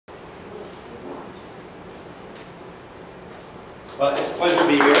Well, it's a pleasure to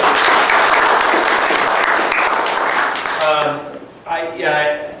be here.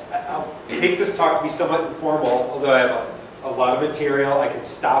 I'll take this talk to be somewhat informal, although I have a lot of material. I can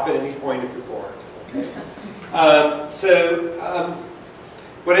stop at any point if you're bored. Okay?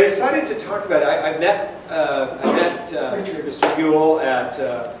 What I decided to talk about, I met Mr. Buell at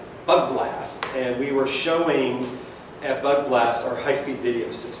Bug Blast, and we were showing at Bug Blast our high-speed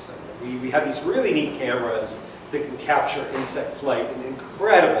video system. We have these really neat cameras that can capture insect flight in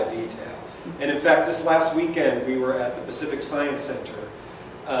incredible detail. And in fact, this last weekend we were at the Pacific Science Center,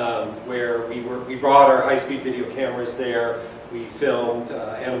 where we brought our high-speed video cameras there. We filmed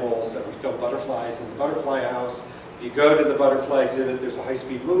animals. We filmed butterflies in the butterfly house. If you go to the butterfly exhibit, there's a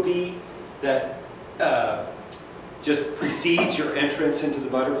high-speed movie that just precedes your entrance into the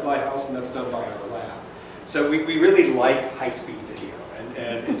butterfly house, and that's done by our lab. So we really like high-speed video,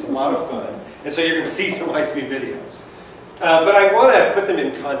 and it's a lot of fun. And so you're going to see some high-speed videos. But I want to put them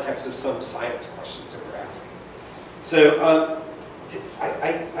in context of some science questions that we're asking. So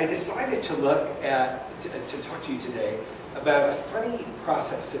I decided to look at, to talk to you today about a funny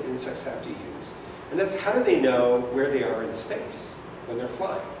process that insects have to use. And that's, how do they know where they are in space when they're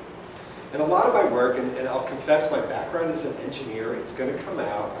flying? And a lot of my work, and I'll confess my background as an engineer, it's going to come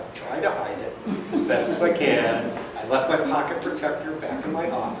out. I've tried to hide it as best as I can. I left my pocket protector back in my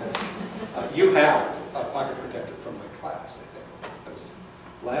office. You have a pocket protector from my class, I think. Because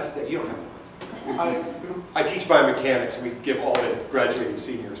last day, you don't have one. I teach biomechanics, and we give all the graduating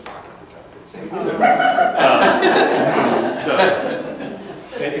seniors pocket protectors.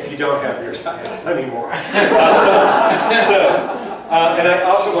 And if you don't have yours, I have plenty more. And I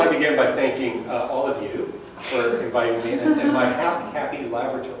also want to begin by thanking all of you for inviting me, and my happy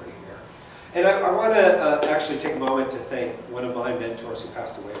laboratory here. And I want to actually take a moment to thank one of my mentors who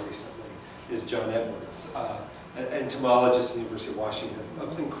passed away recently, is John Edwards, an entomologist at the University of Washington,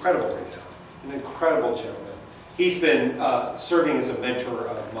 an incredible renown, an incredible gentleman. He's been serving as a mentor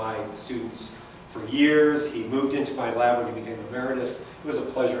of my students for years. He moved into my lab when he became emeritus. It was a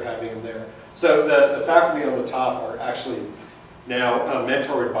pleasure having him there. So the faculty on the top are actually now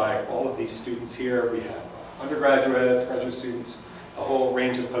mentored by all of these students here. We have undergraduates, graduate students, a whole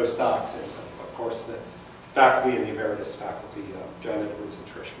range of postdocs, and of course the faculty and the emeritus faculty, John Edwards and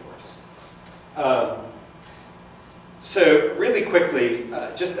Trish Morris. So really quickly,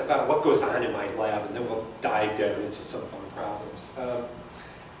 just about what goes on in my lab, and then we'll dive down into some fun problems.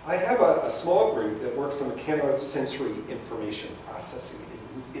 I have a small group that works on mechanosensory information processing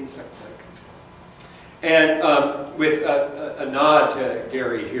in insect flight control. And with a nod to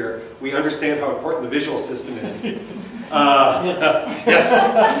Gary here, we understand how important the visual system is.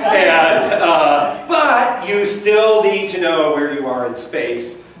 Yes. And, but you still need to know where you are in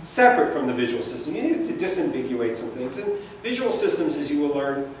space, separate from the visual system. You need to disambiguate some things. And visual systems, as you will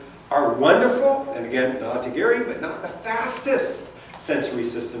learn, are wonderful, and again, nod to Gary, but not the fastest sensory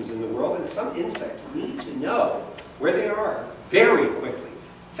systems in the world. And some insects need to know where they are very quickly,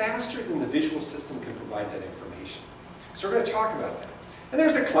 faster than the visual system can provide that information. So we're going to talk about that. And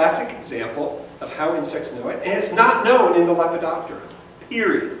there's a classic example of how insects know it, and it's not known in the Lepidoptera,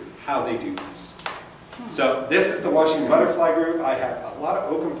 period, how they do this. So this is the Washington Butterfly Group. I have a lot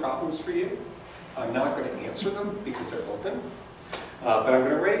of open problems for you. I'm not going to answer them because they're open, but I'm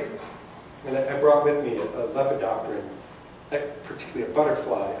going to raise them. And I brought with me a Lepidopteran, particularly a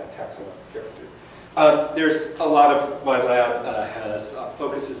butterfly taxon character. There's a lot of my lab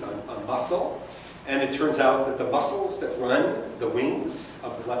focuses on muscle, and it turns out that the muscles that run the wings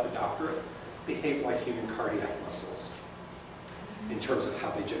of the Lepidoptera behave like human cardiac muscles in terms of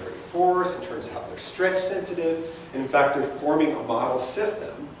how they generate force, in terms of how they're stretch sensitive, and in fact they're forming a model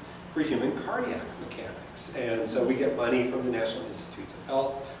system for human cardiac mechanics. And so we get money from the National Institutes of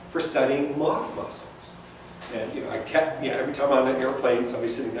Health for studying moth muscles. And you know, every time I'm on an airplane,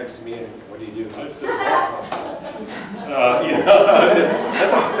 somebody's sitting next to me, and what do you do? I study moth muscles. You know,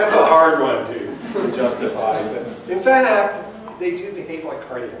 that's a hard one to justify. But in fact, they do behave like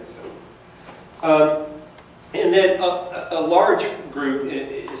cardiac cells. And then a large group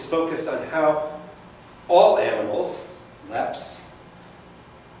is focused on how all animals, leps,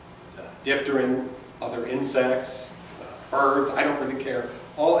 dipteran, other insects, birds, I don't really care,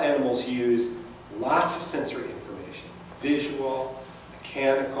 all animals use lots of sensory information, visual,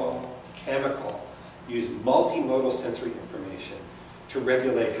 mechanical, chemical, use multimodal sensory information to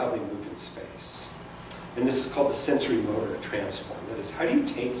regulate how they move in space. And this is called the sensory motor transform. That is, how do you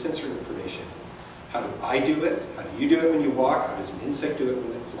take sensory information? How do I do it? How do you do it when you walk? How does an insect do it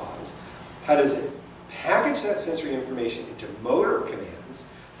when it flies? How does it package that sensory information into motor commands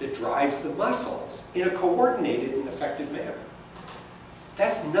that drives the muscles in a coordinated and effective manner?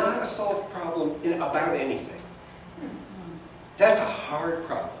 That's not a solved problem about anything. That's a hard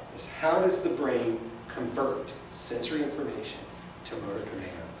problem, is how does the brain convert sensory information to motor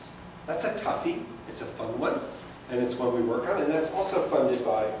commands? That's a toughie, it's a fun one, and it's one we work on, and that's also funded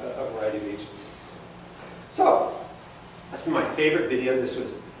by a variety of agencies. So, this is my favorite video. This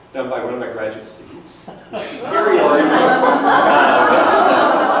was done by one of my graduate students. Superiority.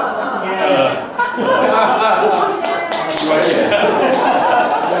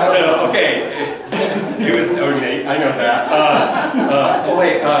 So, okay, it was, oh, Nate, I know that.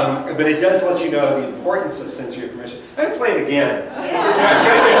 But it does let you know the importance of sensory information. I'm going to play it again.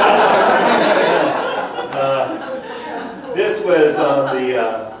 This was on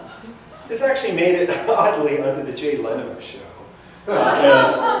the, this actually made it oddly onto the Jay Leno show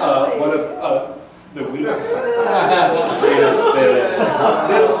as one of the week's greatest films.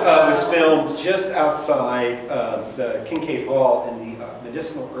 This was filmed just outside the Kincaid Hall in the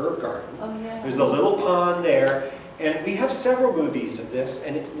medicinal herb garden. Oh, yeah. There's a little pond there, and we have several movies of this,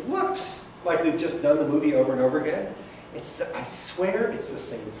 and it looks like we've just done the movie over and over again. It's the, I swear it's the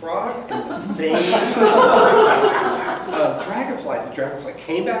same frog and the same dragonfly. The dragonfly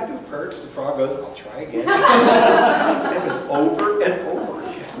came back to the perch, the frog goes, I'll try again. It was over and over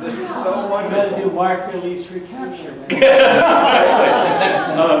again. This is so wonderful. You got to do mark, release, recapture.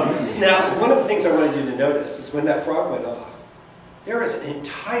 Now, one of the things I wanted you to notice is when that frog went off, there was an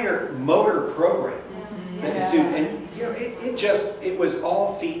entire motor program that ensued, and you know, it was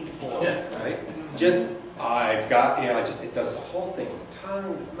all feed forward, right? Just, I've got, you know, it does the whole thing, the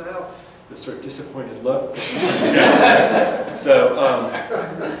tongue, the mouth, the sort of disappointed look. So,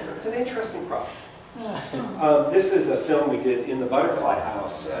 it's an interesting problem. This is a film we did in the Butterfly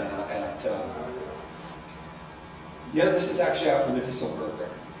House yeah, this is actually out in the medicinal herb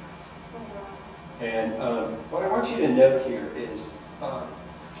garden. And what I want you to note here is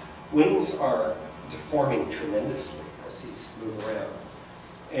wings are deforming tremendously as these move around.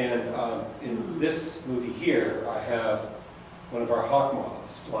 And in this movie here, I have one of our hawk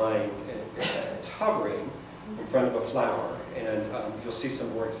moths flying, and it's hovering in front of a flower. And you'll see some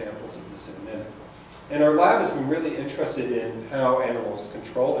more examples of this in a minute. And our lab has been really interested in how animals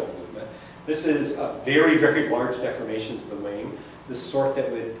control their movement. This is very, very large deformations of the wing, the sort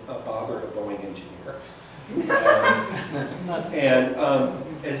that would bother a Boeing engineer.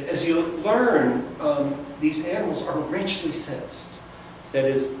 As you learn, these animals are richly sensed. That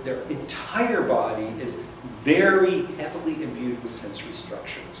is, their entire body is very heavily imbued with sensory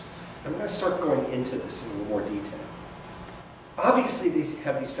structures. I'm going to start going into this in a little more detail. Obviously, these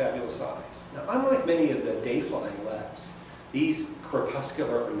have these fabulous eyes. Now, unlike many of the day-flying labs, these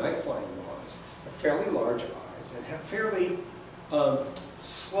crepuscular or night-flying moths have fairly large eyes and have fairly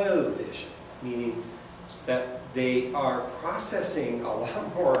slow vision, meaning that they are processing a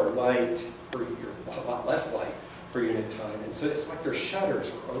lot more light per year, a lot less light per unit time, and so it's like their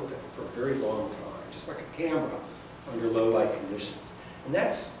shutters are open for a very long time, just like a camera under low light conditions. And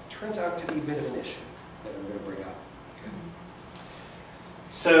that turns out to be a bit of an issue that I'm going to bring up.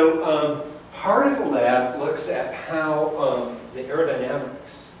 So part of the lab looks at how the aerodynamic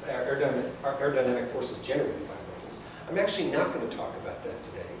forces generated by wings. I'm actually not going to talk about that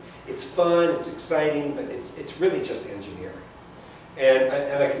today. It's fun, it's exciting, but it's really just engineering. And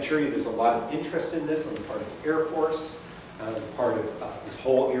I can assure you there's a lot of interest in this on the part of the Air Force, part of this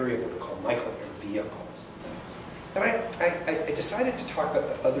whole area of what we call micro-air vehicles and things. And I decided to talk about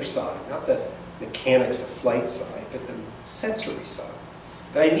the other side, not the mechanics of flight side, but the sensory side.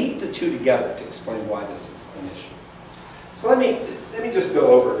 But I need the two together to explain why this is an issue. So let me just go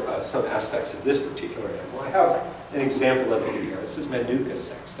over some aspects of this particular animal. I have an example of it here. This is Manduca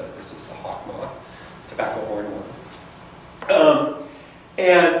sexta. This is the hawk moth, tobacco hornworm.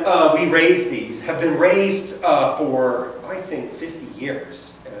 We raise these, have been raised for, I think, 50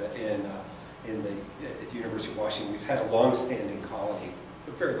 years at the University of Washington. We've had a long-standing colony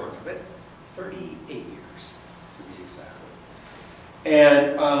for a very long time, 38 years to be exact.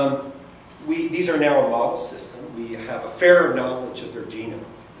 And these are now a model system. We have a fair knowledge of their genome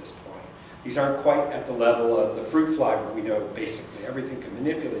at this point. These aren't quite at the level of the fruit fly where we know basically everything can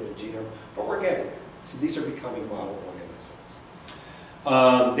manipulate the genome, but we're getting there. So these are becoming model organisms.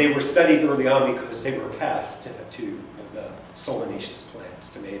 They were studied early on because they were pests to the solanaceous plants,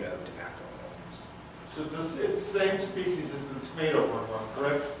 tomato, tobacco, and others. So it's the same species as the tomato hornworm,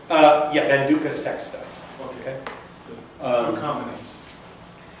 correct? Yeah, Manduca sexta. Okay. Two common names.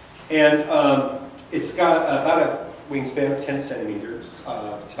 And it's got about a wingspan of 10 centimeters.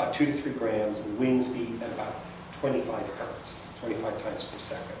 It's about 2 to 3 grams, and the wings beat at about 25 hertz, 25 times per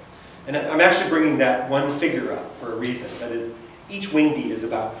second. And I'm actually bringing that one figure up for a reason. That is, each wing beat is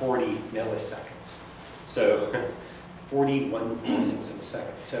about 40 milliseconds. So 41 thousandths of a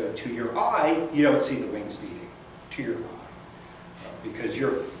second. So to your eye, you don't see the wings beating, to your eye. Because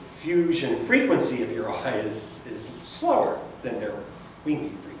your fusion frequency of your eye is slower than their wing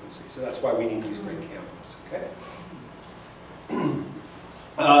beat frequency. So that's why we need these great cameras, okay?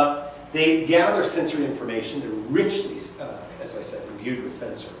 They gather sensory information. They're richly, as I said, imbued with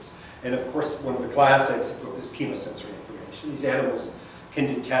sensors. And of course, one of the classics is chemosensory information. These animals can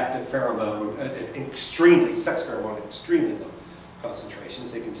detect a pheromone, sex pheromone at extremely low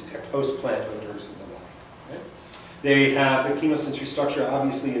concentrations. They can detect host plant odors and the like. Okay? They have the chemosensory structure,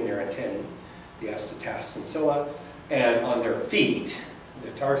 obviously, in their antennae, the acetosensilla, and on their feet,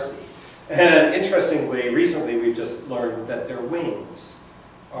 their tarsi. And interestingly, recently we've just learned that their wings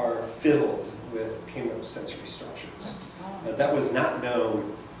are filled with chemosensory structures. That was not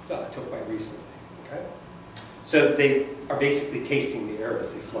known until quite recently. Okay? So they are basically tasting the air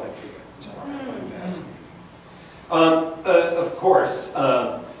as they fly through it, which I find fascinating. Of course,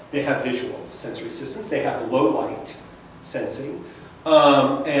 they have visual sensory systems. They have low light sensing,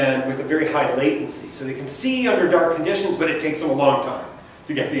 and with a very high latency. So they can see under dark conditions, but it takes them a long time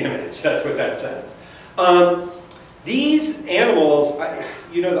to get the image. That's what that says. These animals,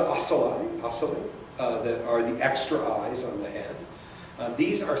 you know the ocelli, that are the extra eyes on the head.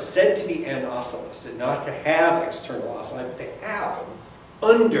 These are said to be anoscellus, that not to have external ocelli, but to have them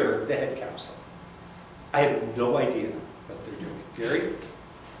under the head capsule. I have no idea what they're doing. Gary?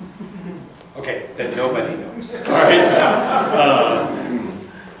 Okay, then nobody knows. All right.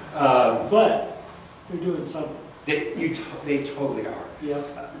 But they're doing something. They totally are. Yeah.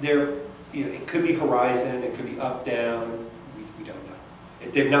 It could be horizon, it could be up, down. We don't know.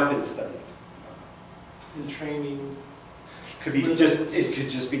 They've not been studied. In training. It could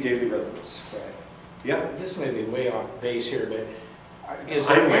just be daily rhythms, right? Yeah. This may be way off base here, but is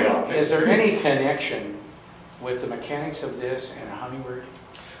there any connection with the mechanics of this and a hummingbird?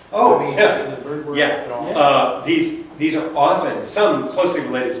 Oh, I mean, yeah. the bird work Yeah. at all? These are often, some closely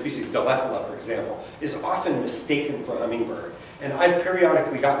related species, Delephila, for example, is often mistaken for a hummingbird. And I've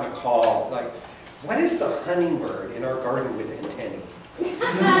periodically gotten a call, like, what is the hummingbird in our garden with antennae?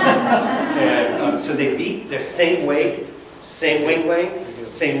 And so they beat the same weight, same wing length,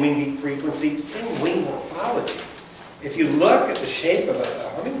 same wing beat frequency, same wing morphology. If you look at the shape of a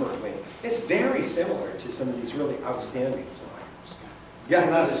hummingbird wing, it's very similar to some of these really outstanding flyers. Yeah,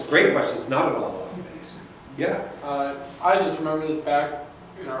 that's a great question. It's not at all off base. Yeah. I just remember this back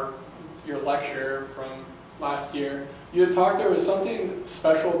in your lecture from last year. You had talked there was something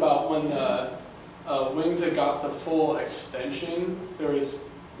special about when the wings had got to full extension. There was,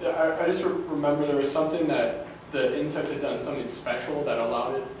 I just remember there was something that the insect had done something special that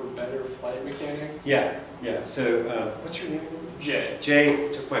allowed it for better flight mechanics. Yeah. So what's your name? Jay. Jay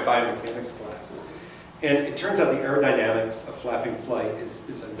took my biomechanics class. And it turns out the aerodynamics of flapping flight is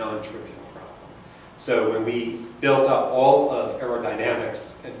a non-trivial problem. So when we built up all of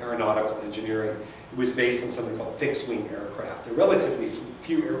aerodynamics and aeronautical engineering, it was based on something called fixed-wing aircraft. There are relatively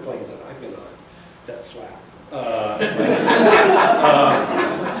few airplanes that I've been on that flap.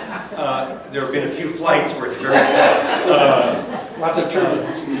 There have been a few flights where it's very close. Lots of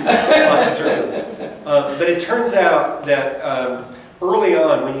turbulence. Lots of turbulence. But it turns out that early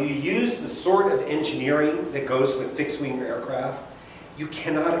on, when you use the sort of engineering that goes with fixed-wing aircraft, you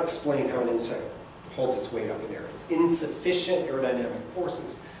cannot explain how an insect holds its weight up in air. It's insufficient aerodynamic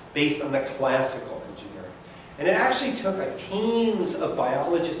forces based on the classical engineering. And it actually took teams of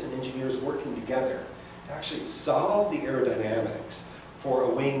biologists and engineers working together to actually solve the aerodynamics for a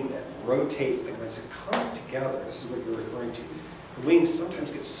wing that rotates, and as it comes together, this is what you're referring to, the wings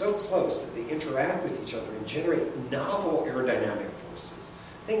sometimes get so close that they interact with each other and generate novel aerodynamic forces,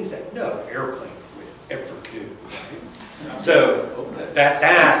 things that no airplane would ever do. Right? So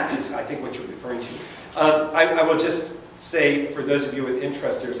that is, I think, what you're referring to. I will just say, for those of you with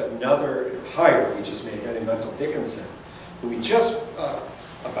interest, there's another hire we just made, a guy named Michael Dickinson, who we just,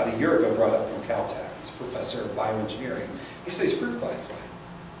 about a year ago, brought up from Caltech. He's a professor of bioengineering. He studies fruit fly flight.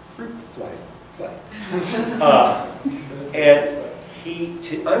 And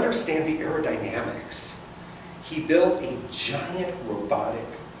to understand the aerodynamics, he built a giant robotic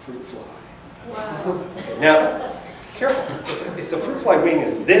fruit fly. Wow. Now, careful, if the fruit fly wing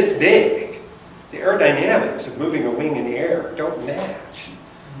is this big, the aerodynamics of moving a wing in the air don't match.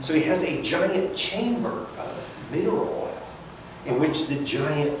 So he has a giant chamber of mineral oil in which the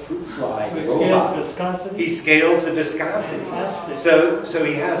giant fruit fly robot, he scales the viscosity. So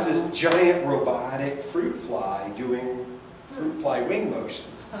he has this giant robotic fruit fly doing fruit fly wing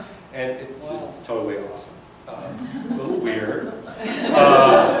motions. And it's just totally awesome. A little weird.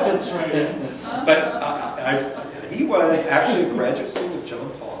 That's right. But he was actually a graduate student of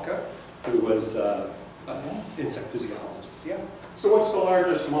John Palka, who was insect physiologist. Yeah. So what's the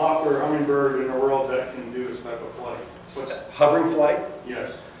largest moth or hummingbird in the world that can do this type of flight? Hovering flight.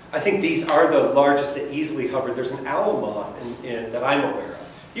 Yes. I think these are the largest that easily hover. There's an owl moth that I'm aware of.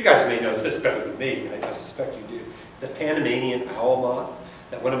 You guys may know this better than me. I suspect you do. The Panamanian owl moth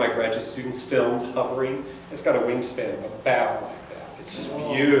that one of my graduate students filmed hovering. It's got a wingspan of about like that. It's just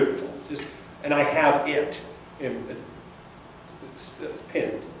beautiful. And I have it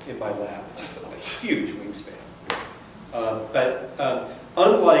pinned in my lab. It's just a huge wingspan. But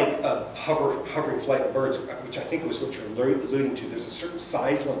unlike hovering flight birds, which I think was what you're alluding to, there's a certain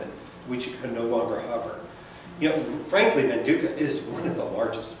size limit which you can no longer hover. You know, frankly, Manduka is one of the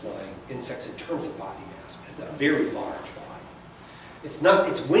largest flying insects in terms of body mass. It's a very large body. It's not,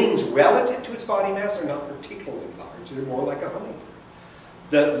 its wings relative to its body mass are not particularly large. They're more like a hummingbird.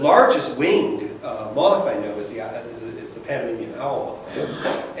 The largest winged moth I know is the Panamanian owl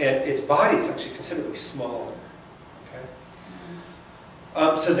moth, and its body is actually considerably smaller.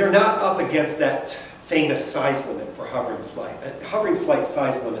 Okay, so they're not up against that famous size limit for hovering flight. Hovering flight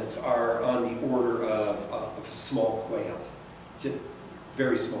size limits are on the order of a small quail, just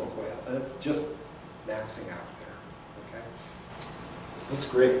very small quail, and it's just maxing out there. Okay, that's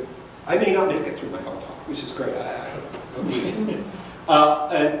great. I may not make it through my whole talk, which is great. I don't need to.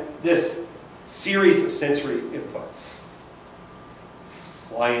 And this series of sensory inputs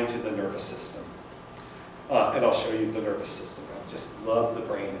fly into the nervous system. And I'll show you the nervous system. I just love the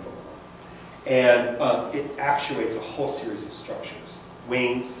brain of a moth. And it actuates a whole series of structures.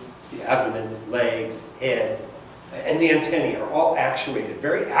 Wings, the abdomen, legs, head, and the antennae are all actuated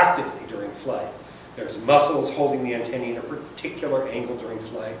very actively during flight. There's muscles holding the antennae in a particular angle during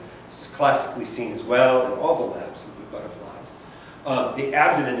flight. This is classically seen as well in all the labs with butterflies. The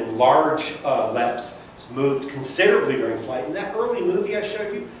abdomen in large leps is moved considerably during flight. And that early movie I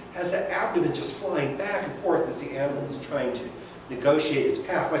showed you has that abdomen just flying back and forth as the animal is trying to negotiate its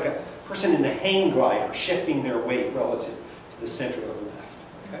path, like a person in a hang glider shifting their weight relative to the center of the left.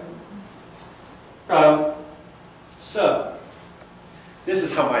 Okay? So, this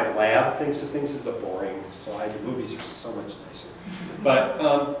is how my lab thinks of things. This is a boring slide. The movies are so much nicer.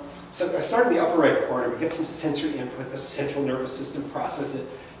 But so I start in the upper right corner. We get some sensory input. The central nervous system processes it.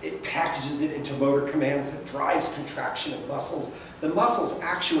 It packages it into motor commands. It drives contraction of muscles. The muscles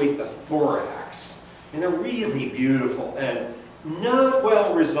actuate the thorax in a really beautiful and not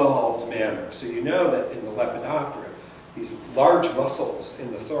well resolved manner. So you know that in the Lepidoptera, these large muscles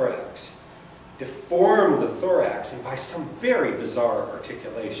in the thorax deform the thorax and by some very bizarre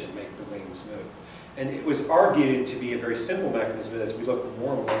articulation make the wings move. And it was argued to be a very simple mechanism, but as we look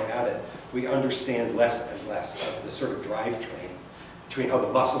more and more at it, we understand less and less of the sort of drivetrain between how the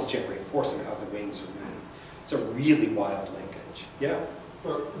muscles generate force and how the wings are moved. It's a really wild linkage. Yeah?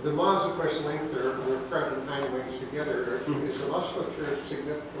 Well, the moths, of course, link their front and hind wings together. Is the musculature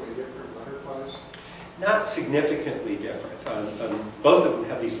significantly different in butterflies? Not significantly different. Both of them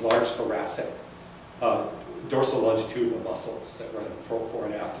have these large thoracic dorsal longitudinal muscles that run fore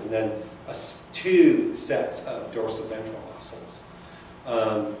and aft, and then two sets of dorsal ventral muscles.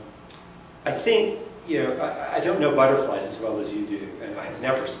 I think, you know, I don't know butterflies as well as you do, and I have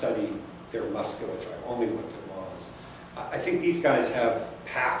never studied their musculature. I've only looked at moths. I think these guys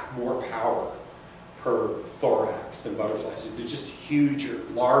pack more power per thorax than butterflies. They're just huger,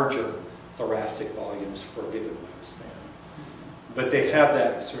 larger thoracic volumes for a given wingspan. But they have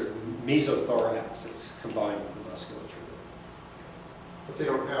that sort of mesothorax that's combined with the musculature. But they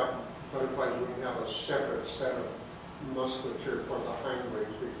don't have, butterflies wouldn't have a separate set of musculature for the hind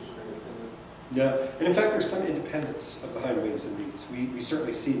wings, which is independent. No, and in fact there's some independence of the hind wings in these. We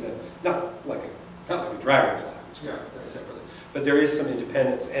certainly see them, not like a dragonfly, which yeah, right. Separately, but there is some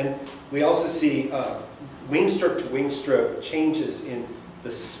independence. And we also see wing stroke to wing stroke changes in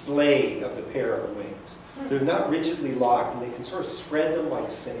the splay of the pair of wings. They're not rigidly locked, and they can sort of spread them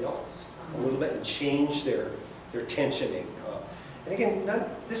like sails a little bit and change their tensioning. And again,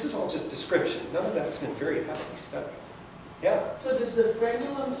 this is all just description. None of that's been very heavily studied. Yeah? So does the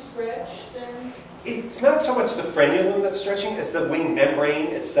frenulum stretch then? It's not so much the frenulum that's stretching as the wing membrane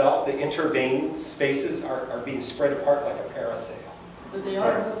itself. The intervein spaces are being spread apart like a parasail. But they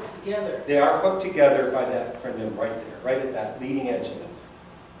are hooked together. They are hooked together by that frenulum right there, right at that leading edge of the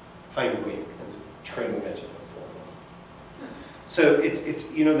hind wing and the trailing edge of the forearm. So it's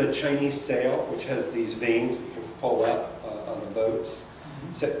you know the Chinese sail, which has these veins that you can pull up on the boats.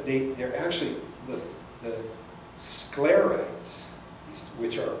 So they're actually the sclerites,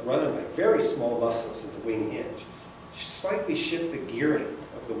 which are run on by very small muscles at the wing hinge, slightly shift the gearing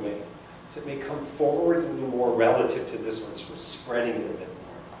of the wing. So it may come forward a little more relative to this one, sort of spreading it a bit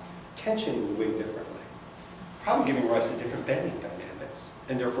more. Tension in the wing differently. Probably giving rise to different bending dynamics,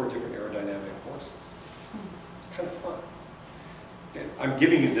 and therefore different aerodynamic forces. Kind of fun. And I'm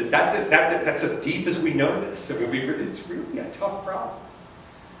giving you that's as deep as we know this. So it's really a tough problem.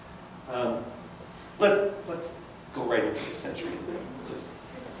 Let's go right into the sensory and just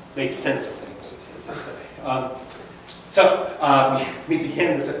make sense of things, as I say. We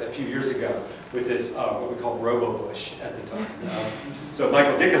began this a few years ago with this, what we call robo-bush at the time. So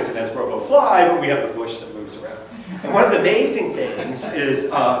Michael Dickinson has robo-fly, but we have the bush that moves around. And one of the amazing things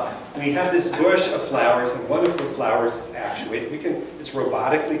is we have this bush of flowers, and one of the flowers is actuated. It's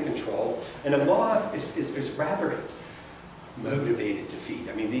robotically controlled, and a moth is rather motivated to feed.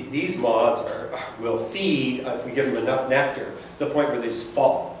 I mean, these moths will feed if we give them enough nectar to the point where they just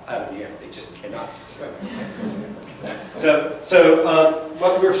fall out of the air. They just cannot sustain it. So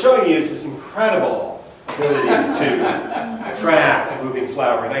what we're showing you is this incredible ability to track a moving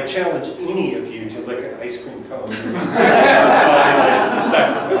flower, and I challenge any of you to lick an ice cream cone.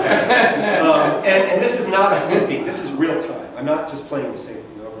 And this is not a looping, this is real time. I'm not just playing the same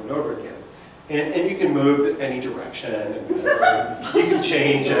thing over and over again. And you can move in any direction, and you can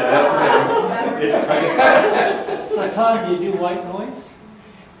change it. It's kind of fun. So Todd, do you do white noise?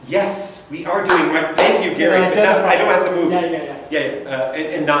 Yes, we are doing white. Thank you, Gary. But I don't have to move. Yeah.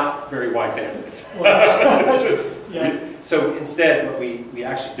 And not very wide bandwidth. So instead, what we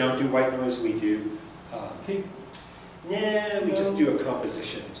actually don't do white noise. We do. We just do a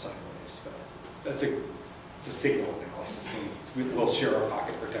composition of sine waves. But it's a signal analysis. And we'll share our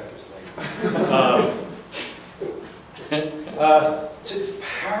pocket protectors later. So it's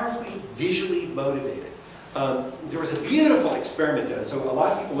powerfully visually motivated. There was a beautiful experiment done. So a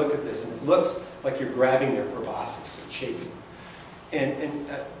lot of people look at this, and it looks like you're grabbing their proboscis and shaking them. And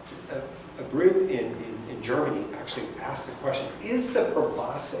a group in Germany actually asked the question, is the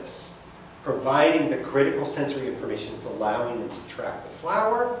proboscis providing the critical sensory information that's allowing them to track the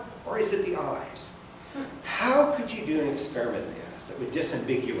flower, or is it the eyes? How could you do an experiment, they asked, that would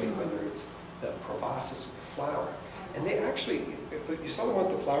disambiguate whether it's the proboscis or the flower? And they actually, if you saw them with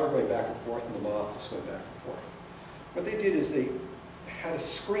the flower going back and forth and the moth just went back and forth, what they did is they had a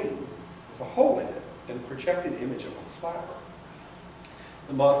screen with a hole in it and a projected image of a flower.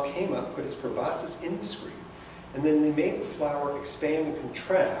 The moth came up, put its proboscis in the screen, and then they made the flower expand and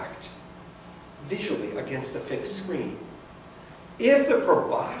contract visually against the fixed screen. If the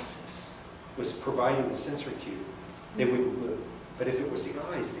proboscis was providing the sensory cue, they wouldn't move. But if it was the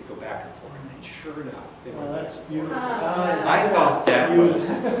eyes, they'd go back and forth. And sure enough, they went back and forth. Beautiful. I thought that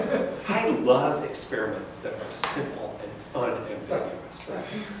was, I love experiments that are simple and unambiguous. Right?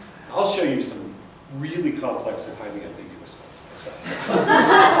 I'll show you some really complex and highly ambiguous ones myself.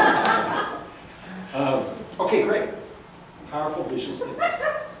 Okay, great. Powerful visual stimulus.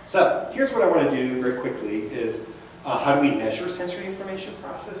 So here's what I want to do very quickly is how do we measure sensory information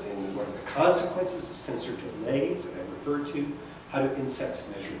processing? What are the consequences of sensor delays that I referred to? How do insects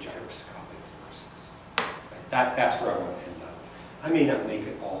measure gyroscopic forces? Right? That's where I want to end up. I may not make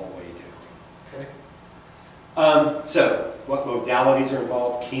it all the way down. Okay? So what modalities are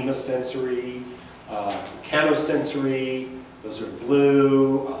involved? Chemosensory, mechanosensory, those are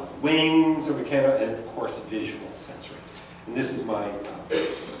blue, wings are mechano, and of course visual sensory. And this is my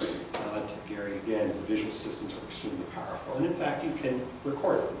nod to Gary again. The visual systems are extremely powerful. And in fact, you can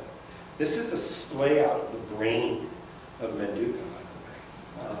record from them. This is a splay out of the brain of Manduka, by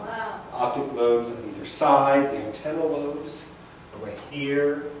the way. Wow. Optic lobes on either side, the antennal lobes are right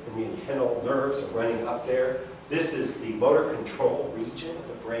here, and the antennal nerves are running up there. This is the motor control region of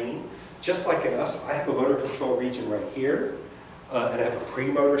the brain. Just like in us, I have a motor control region right here, and I have a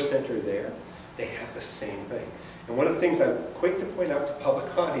premotor center there. They have the same thing. And one of the things I'm quick to point out to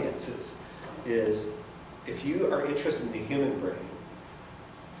public audiences is if you are interested in the human brain,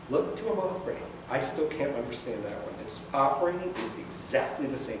 look to a moth brain. I still can't understand that one. It's operating with exactly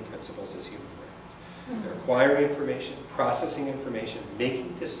the same principles as human brains. They're acquiring information, processing information,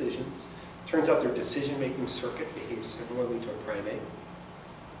 making decisions. Turns out their decision-making circuit behaves similarly to a primate.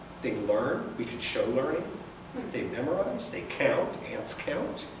 They learn. We could show learning. They memorize. They count. Ants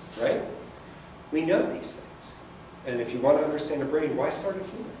count, right? We know these things. And if you want to understand a brain, why start in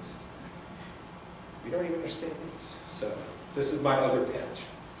humans? We don't even understand these. So this is my other pitch.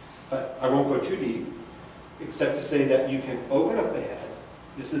 But I won't go too deep, except to say that you can open up the head.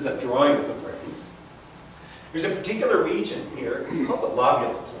 This is a drawing of the brain. There's a particular region here. It's called the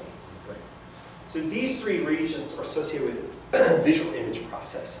lobular plane of the brain. So these three regions are associated with visual image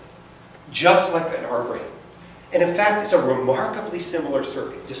processing, just like in our brain. And in fact, it's a remarkably similar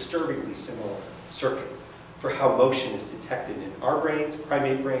circuit, disturbingly similar circuit, for how motion is detected in our brains,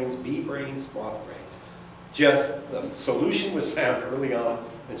 primate brains, bee brains, moth brains. Just the solution was found early on,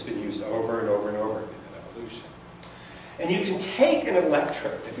 and it's been used over and over and over again in evolution. And you can take an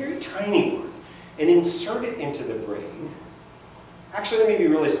electrode, a very tiny one, and insert it into the brain. Actually, let me be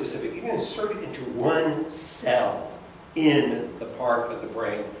really specific. You can insert it into one cell in the part of the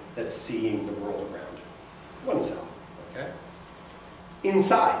brain that's seeing the world around it. One cell, okay?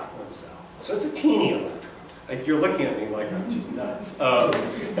 Inside one cell. So it's a teeny electrode. You're looking at me like I'm just nuts. I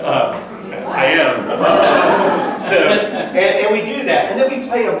am. And we do that. And then we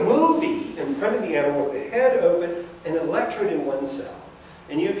play a movie in front of the animal with the head open, an electrode in one cell.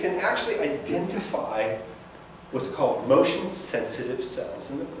 And you can actually identify what's called motion-sensitive cells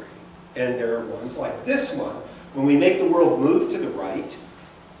in the brain. And there are ones like this one. When we make the world move to the right,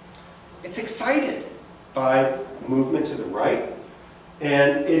 it's excited by movement to the right.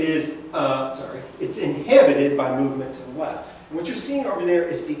 And it is, it's inhibited by movement to the left. And what you're seeing over there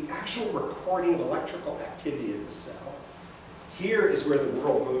is the actual recording of electrical activity of the cell. Here is where the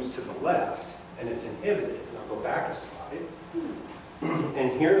world moves to the left, and it's inhibited. And I'll go back a slide.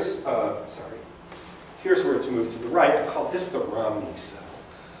 And here's where it's moved to the right. I call this the Romney cell.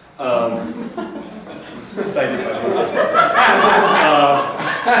 Excited by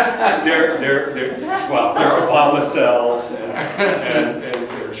they're Obama cells and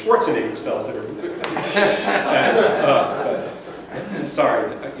there are Schwarzenegger cells that are.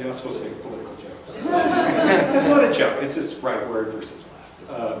 Sorry, you're not supposed to make political jokes. It's not a joke. It's just right word versus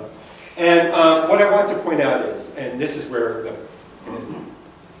left. What I want to point out is, and this is where the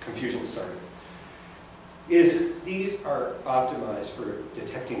confusion started, is these are optimized for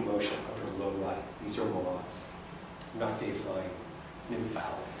detecting motion under low light. These are moths, not day-flying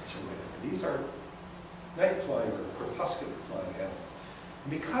nymphalids or whatever. These are night-flying or crepuscular flying animals.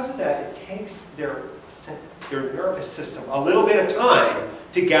 And because of that, it takes their nervous system a little bit of time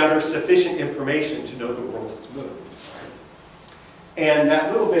to gather sufficient information to know the world has moved. Right? And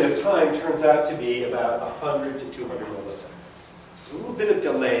that little bit of time turns out to be about 100 to 200 milliseconds. There's a little bit of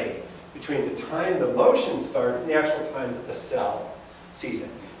delay between the time the motion starts and the actual time that the cell sees it.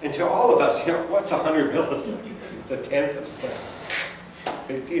 And to all of us, what's 100 milliseconds? It's a tenth of a second.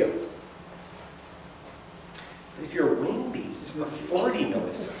 Big deal. But if you're a wing beat, it's about 40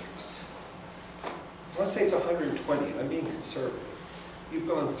 milliseconds. Let's say it's 120, and I'm being conservative. You've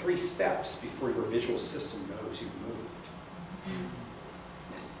gone 3 steps before your visual system knows you've moved.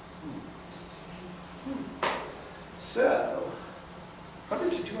 So,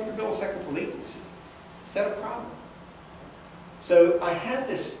 100 to 200 millisecond latency. Is that a problem? So I had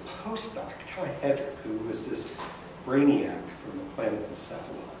this postdoc, Ty Hedrick, who was this brainiac from the planet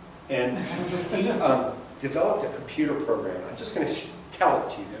Encephalon. And he developed a computer program. I'm just going to tell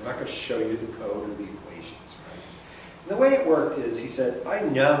it to you. I'm not going to show you the code or the equations. Right? And the way it worked is, he said, I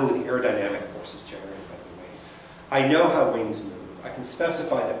know the aerodynamic forces generated by the wing. I know how wings move. I can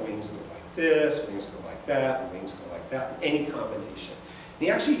specify that wings go like this, wings go like that, and wings go like that, in any combination. And he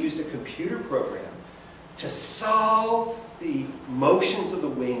actually used a computer program to solve the motions of the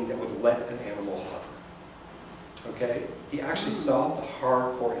wing that would let an animal hover. Okay? He actually solved the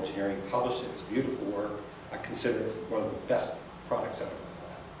hardcore engineering, published it. It was beautiful work. I consider it one of the best products out of my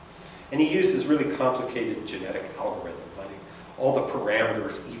lab. And he used this really complicated genetic algorithm, letting all the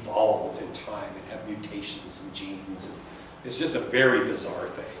parameters evolve in time and have mutations in genes. And it's just a very bizarre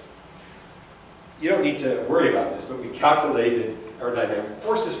thing. You don't need to worry about this, but we calculated aerodynamic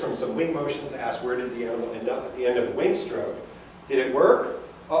forces from some wing motions, asked where did the animal end up at the end of a wing stroke. Did it work?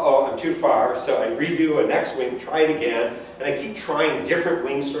 Uh-oh, I'm too far, so I redo a next wing, try it again, and I keep trying different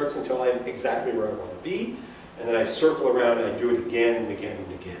wing strokes until I'm exactly where I want to be, and then I circle around and I do it again and again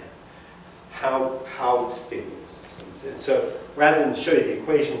and again. How stable is this? And so rather than show you the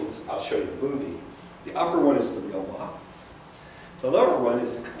equations, I'll show you the movie. The upper one is the real moth. The lower one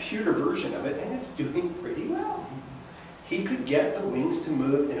is the computer version of it, and it's doing pretty well. He could get the wings to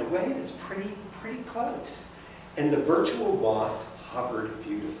move in a way that's pretty close. And the virtual moth hovered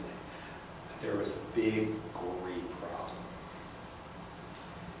beautifully. But there was a big, gory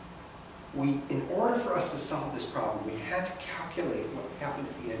problem. In order for us to solve this problem, we had to calculate what happened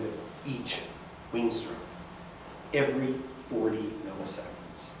at the end of each wing stroke, every 40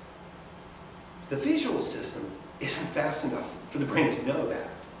 milliseconds. The visual system isn't fast enough for the brain to know that.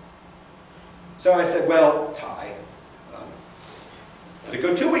 So I said, well, Ty, let it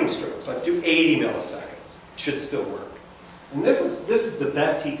go 2 wing strokes. I'd do 80 milliseconds. Should still work. And this is the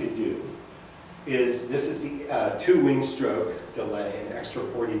best he could do. this is the 2 wing stroke delay, an extra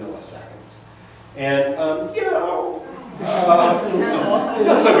 40 milliseconds. And, you know,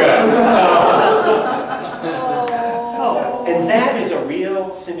 not so good. And that is a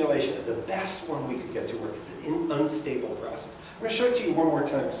real simulation of the best one we could get to work. It's an unstable process. I'm going to show it to you one more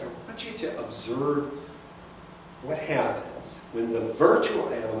time because I want you to observe what happens when the virtual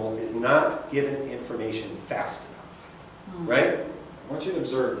animal is not given information fast enough. Right? I want you to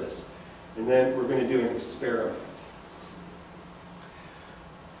observe this. And then we're going to do an experiment.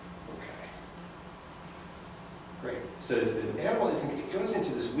 Okay. Great. So if the animal isn't, it goes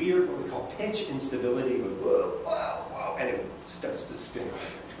into this weird, what we call pitch instability with whoa, whoa, whoa, and it starts to spin out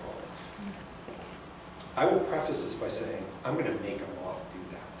of control. I will preface this by saying, I'm going to make a moth do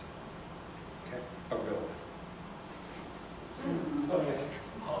that. Okay? A real one. Okay.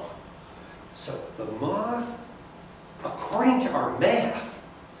 Oh. So the moth, according to our math,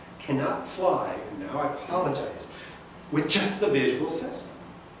 cannot fly, and now I apologize, with just the visual system.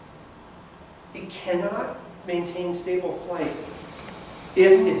 It cannot maintain stable flight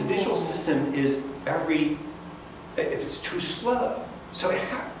if its visual system is if it's too slow. So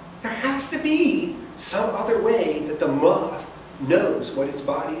there has to be some other way that the moth knows what its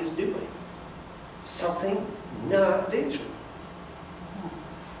body is doing. Something not visual.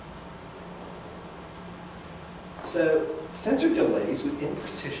 So sensor delays with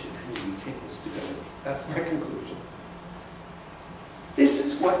imprecision can mutate instability. That's my conclusion. This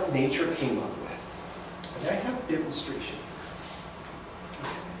is what nature came up with. And I have a demonstration.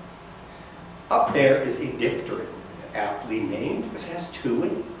 Up there is a dipteran, aptly named because it has 2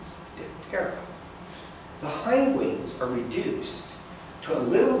 wings, diptera. The hind wings are reduced to a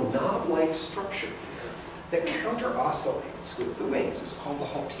little knob-like structure here that counter-oscillates with the wings. It's called the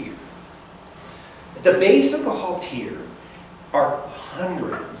haltere. At the base of the haltere are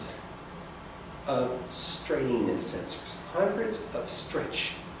hundreds of straightness sensors, hundreds of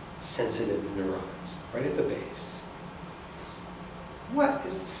stretch-sensitive neurons right at the base. What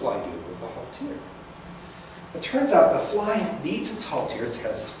is the fly doing with the haltere? It turns out the fly needs its haltere. It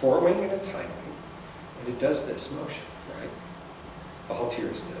has its forewing and its hind wing, and it does this motion, right? The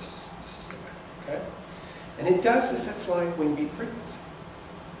haltere is this. This is the way, okay? And it does this at flying wing beat frequency.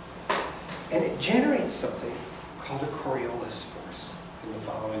 And it generates something called a Coriolis force in the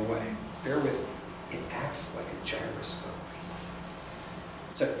following way. Bear with me. It acts like a gyroscope.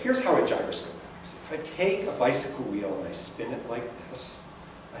 So here's how a gyroscope acts. If I take a bicycle wheel and I spin it like this,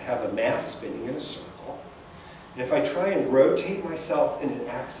 I have a mass spinning in a circle. And if I try and rotate myself in an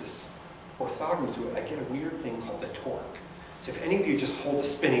axis orthogonal to it, I get a weird thing called a torque. So if any of you just hold a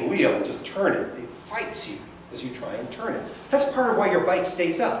spinning wheel and just turn it, it fights you as you try and turn it. That's part of why your bike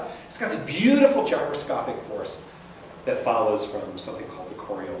stays up. It's got this beautiful gyroscopic force that follows from something called the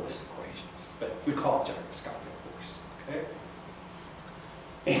Coriolis equations. But we call it gyroscopic force, okay?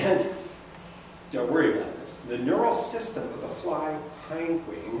 And don't worry about this. The neural system of the fly hind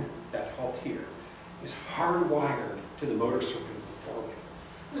wing, that haltere, is hardwired to the motor circuit of the forewing.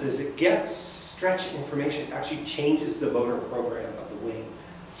 So as it gets stretch information, it actually changes the motor program of the wing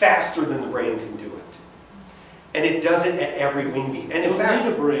faster than the brain can do it. And it does it at every wing beat. And in fact,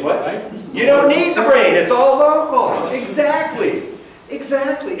 need a brain, what? Right? You don't need the brain. It's all local. Exactly.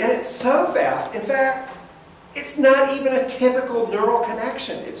 Exactly. And it's so fast. In fact, it's not even a typical neural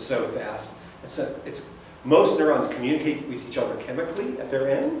connection. It's so fast. Most neurons communicate with each other chemically at their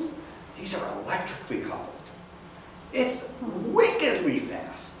ends. These are electrically coupled. It's wickedly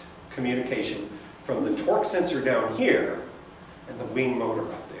fast communication from the torque sensor down here and the wing motor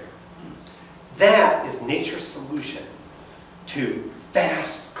up there. That is nature's solution to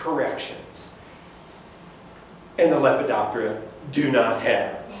fast corrections. And the Lepidoptera do not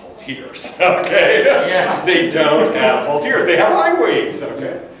have halteres, okay? Yeah. They don't have halteres, they have hind wings,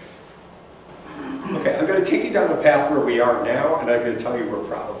 okay? Okay, I'm going to take you down the path where we are now, and I'm going to tell you we're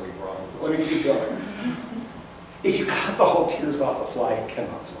probably wrong. Let me keep going. If you cut the halteres off a fly, it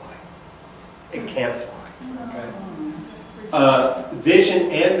cannot fly. It can't fly, okay?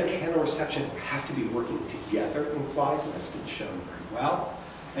 Vision and mechanoreception have to be working together in flies, and that's been shown very well.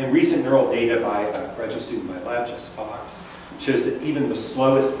 And recent neural data by a graduate student in my lab, Jess Fox, shows that even the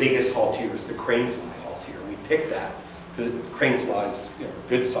slowest, biggest halteres, the crane fly haltere, and we picked that, because crane flies,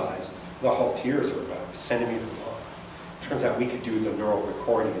 good size, the halteres are about a centimeter long. Turns out we could do the neural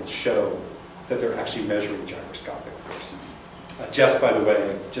recording and show that they're actually measuring gyroscopic forces. Jess, by the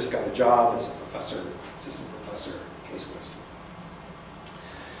way, just got a job as a professor, assistant professor at Case Western.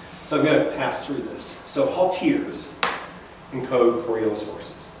 So I'm going to pass through this. So halteres encode Coriolis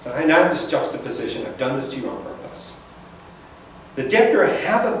forces. So I now have this juxtaposition. I've done this to you on purpose. The diptera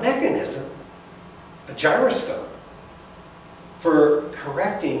have a mechanism a gyroscope for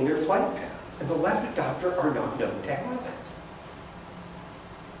correcting their flight path. And the Lepidoptera are not known to have it.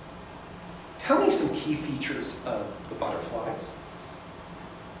 Tell me some key features of the butterflies.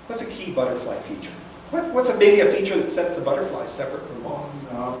 What's a key butterfly feature? What's maybe a feature that sets the butterflies separate from moths?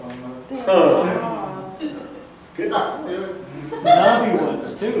 Good. Knobby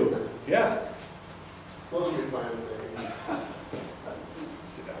ones too. Yeah. Mostly planted.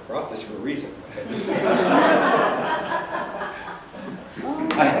 See, I brought this for a reason. Okay,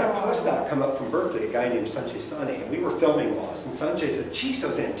 I had a postdoc come up from Berkeley, a guy named Sanjay Sani, and we were filming moths, and Sanjay said, geez,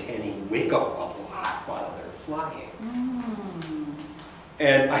 those antennae wiggle a lot while they're flying.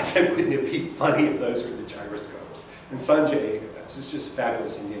 And I said, wouldn't it be funny if those were the gyroscopes? And Sanjay, this is just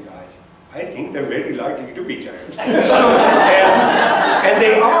fabulous Indian guys, I think they're very likely to be gyroscopes. and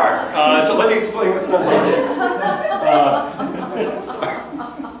they are. So let me explain what Sanjay did.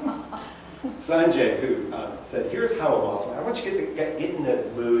 Sanjay, who said, here's how a moth flies. I want you to get in the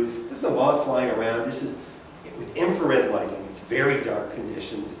mood. This is a moth flying around. This is with infrared lighting. It's very dark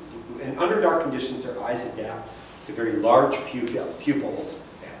conditions. And under dark conditions, their eyes adapt to very large pupils,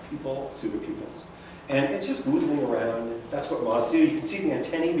 pseudopupils. And it's just noodling around. That's what moths do. You can see the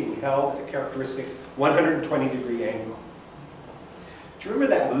antennae being held at a characteristic 120-degree angle. Do you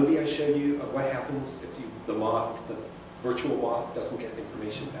remember that movie I showed you of what happens if the virtual moth, doesn't get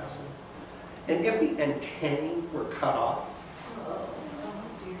information fast enough? And if the antennae were cut off,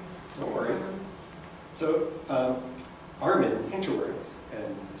 don't worry. So Armin Hinterworth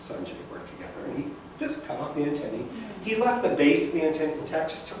and Sanjay worked together, and he just cut off the antennae. He left the base of the antenna intact,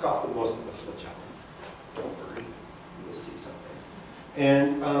 just took off most of the flagellum. Don't worry, you'll see something.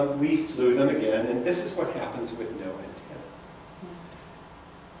 And we flew them again, and this is what happens with no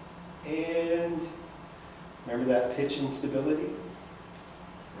antenna. And remember that pitch instability?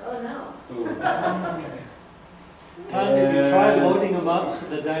 Oh, no. Ooh, okay. Tom, did you try loading them up so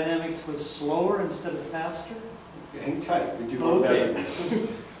the dynamics was slower instead of faster? Hang tight, we do more Okay. better.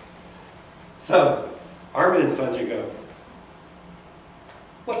 So, Armin and Sanjay go,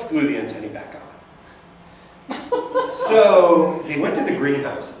 let's glue the antennae back on. So, they went to the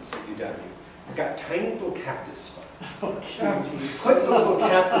greenhouses at UW and got tiny little cactus spines. Okay. Put the little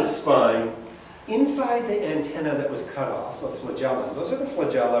cactus spine inside the antenna that was cut off, the flagella. Those are the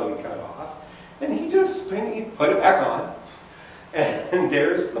flagella we cut off. And he put it back on. And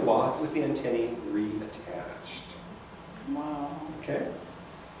there's the moth with the antennae reattached. Wow. Okay?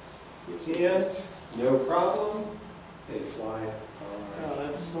 And no problem. They fly fine. Oh,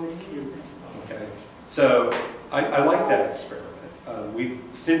 that's so cute. Okay. So I like that experiment. We've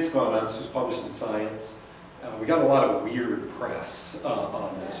since gone on, this was published in Science. We got a lot of weird press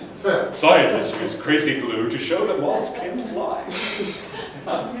on this. Scientists use crazy glue to show that moths can't fly.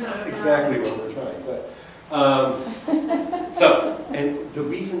 That's not exactly what we're trying, but and the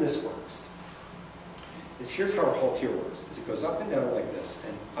reason this works is here's how our Haltier works: is it goes up and down like this,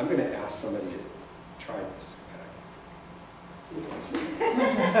 and I'm going to ask somebody to try this. Okay?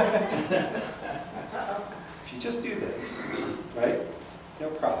 If you just do this, right? No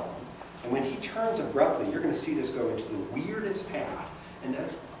problem. And when he turns abruptly, you're going to see this go into the weirdest path, and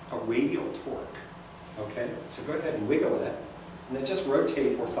that's a radial torque. Okay? So go ahead and wiggle it, and then just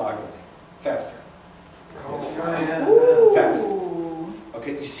rotate orthogonally. Faster. Fast.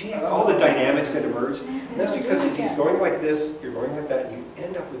 Okay, you see all the dynamics that emerge? And that's because as he's going like this, you're going like that, and you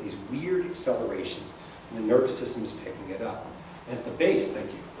end up with these weird accelerations, and the nervous system's picking it up. And at the base,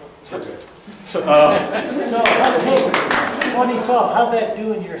 thank you. So good. So, hey, 2012, how'd that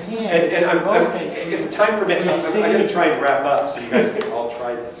do in your hand? And if time permits, I'm going to try and wrap up so you guys can all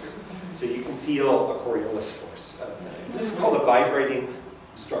try this. So you can feel a Coriolis force. This is called a vibrating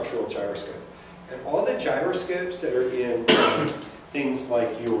structural gyroscope. And all the gyroscopes that are in things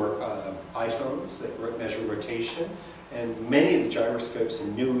like your iPhones that measure rotation, and many of the gyroscopes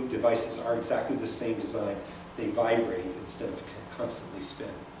in new devices are exactly the same design. They vibrate instead of constantly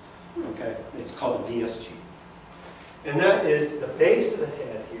spin. Okay? It's called a VSG. And that is the base of the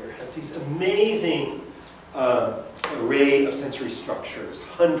head here has these amazing array of sensory structures,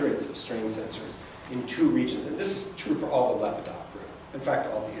 hundreds of strain sensors in two regions. And this is true for all the Lepidoptera. In fact,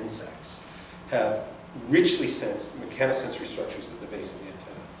 all the insects have richly sensed mechanosensory structures at the base of the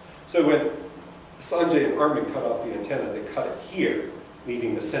antenna. So when Sanjay and Armin cut off the antenna, they cut it here,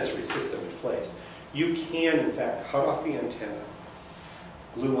 leaving the sensory system in place. You can, in fact, cut off the antenna,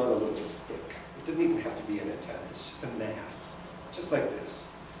 glue on a little stick. It doesn't even have to be an antenna. It's just a mass, just like this,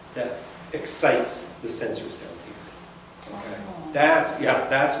 that excites the sensors down here. Okay?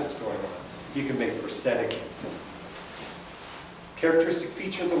 That's what's going on. You can make prosthetic. Characteristic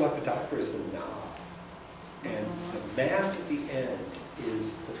feature of the Lepidoptera is the knob. And the mass at the end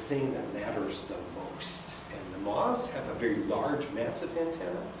is the thing that matters the most. And the moths have a very large, massive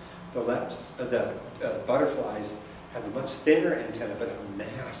antenna. The butterflies have a much thinner antenna, but a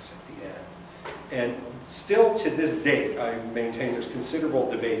mass at the end. And still to this date, I maintain there's considerable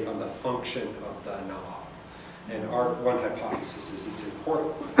debate on the function of the knob. And our one hypothesis is it's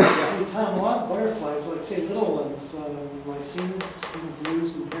important. Yeah. Tom, a lot of butterflies, like say little ones, lycaenas,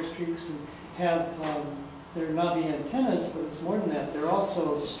 blues and hair streaks, and have they're knobby antennas, but it's more than that. They're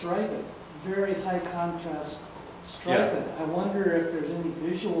also striped, very high contrast striped. Yeah. I wonder if there's any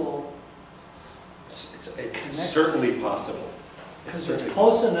visual. It's certainly possible. Because it's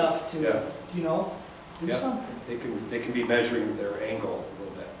close enough to, yeah. you know, do something. They can be measuring their angle a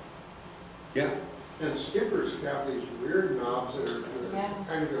little bit. Yeah. And skippers have these weird knobs that are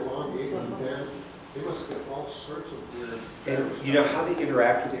kind of elongated and bent. They must get all sorts of weird. And you know how they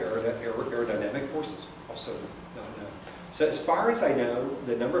interact with the aerodynamic forces? Also not known. So as far as I know,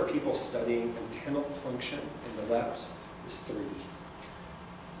 the number of people studying antennal function in the labs is 3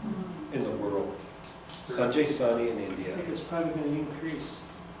 in the world. Sanjay Sani in India. I think it's probably going to increase.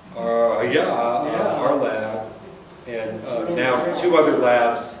 Our lab, and now 2 other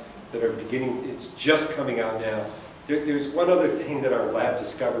labs that are beginning, it's just coming out now. There's one other thing that our lab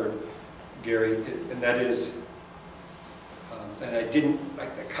discovered, Gary, and that is, and I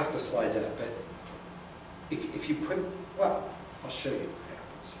cut the slides out, but if you put, well, I'll show you what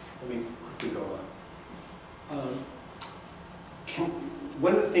happens. Let me quickly go on.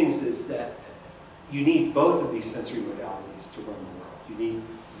 One of the things is that you need both of these sensory modalities to run the world. You need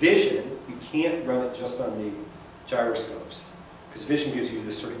vision. You can't run it just on the gyroscopes, because vision gives you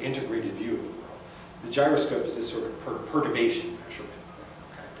this sort of integrated view of the world. The gyroscope is this sort of perturbation measurement,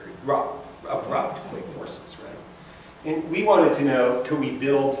 okay, very abrupt quick forces, right? And we wanted to know, could we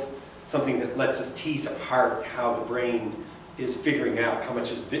build something that lets us tease apart how the brain is figuring out how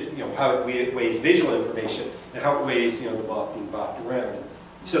much is, how it weighs visual information and how it weighs, the moth being bopped around.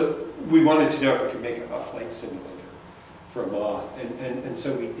 So we wanted to know if we could make a flight simulator for a moth, and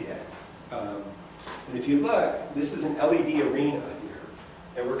so we did. And if you look, this is an LED arena here,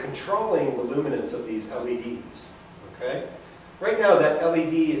 and we're controlling the luminance of these LEDs, okay? Right now that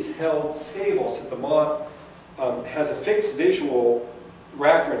LED is held stable so the moth has a fixed visual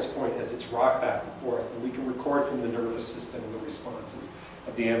reference point as it's rocked back and forth, and we can record from the nervous system the responses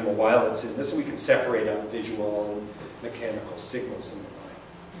of the animal while it's in this, and we can separate out visual and mechanical signals in the mind.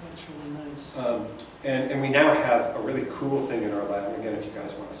 That's really nice. And we now have a really cool thing in our lab. Again, if you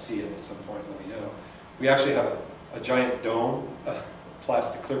guys want to see it at some point, let me know. We actually have a giant dome, a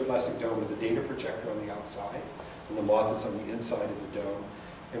clear plastic dome with a data projector on the outside, and the moth is on the inside of the dome.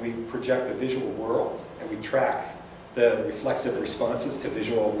 And we project a visual world, and we track the reflexive responses to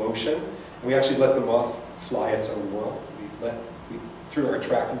visual motion. And we actually let the moth fly its own world. Through our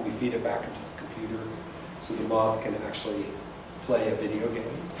tracking, we feed it back into the computer, so the moth can actually play a video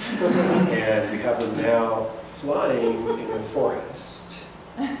game. And we have them now flying in a forest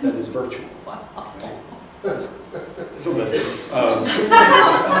that is virtual. Right? It's a little.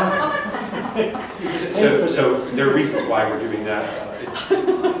 So there are reasons why we're doing that.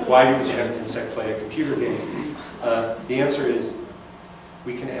 Why would you have an insect play a computer game? The answer is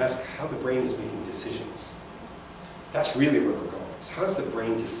we can ask how the brain is making decisions. That's really where we're going. Is how does the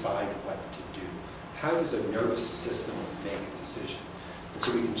brain decide what to do? How does a nervous system make a decision? And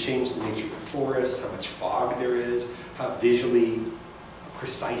so we can change the nature of the forest, how much fog there is, how visually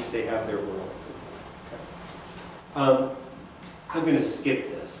precise they have their world. Okay. I'm going to skip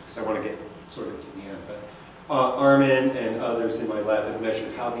this because I want to get sort of to the end. But Armin and others in my lab have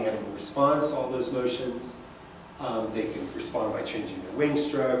measured how the animal responds to all those motions. They can respond by changing their wing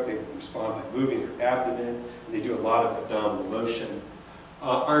stroke. They can respond by moving their abdomen. And they do a lot of abdominal motion.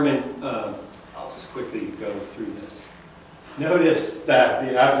 Armin, I'll just quickly go through this. Notice that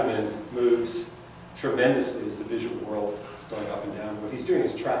the abdomen moves tremendously as the visual world is going up and down. What he's doing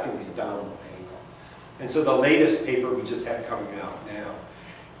is tracking the abdominal angle. And so the latest paper we just had coming out now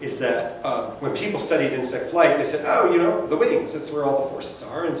is that when people studied insect flight, they said, oh, the wings, that's where all the forces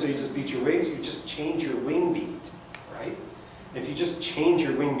are. And so you just beat your wings, you just change your wing beat, right? And if you just change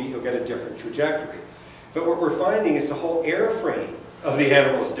your wing beat, you'll get a different trajectory. But what we're finding is the whole airframe of the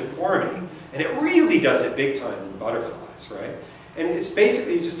animal is deforming. And it really does it big time in butterflies, right? And it's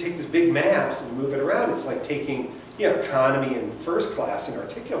basically, you just take this big mass and move it around. It's like taking, economy in first class and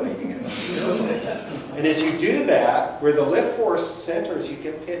articulating it. And as you do that, where the lift force centers, you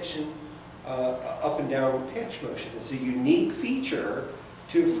get pitch and up and down pitch motion. It's a unique feature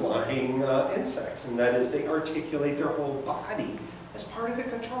to flying insects, and that is they articulate their whole body as part of the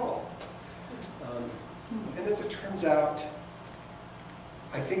control. And as it turns out,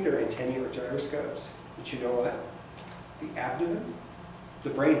 I think they're antennae or gyroscopes. But you know what? The abdomen, the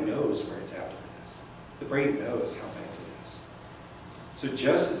brain knows where its abdomen is. The brain knows how bent it is. So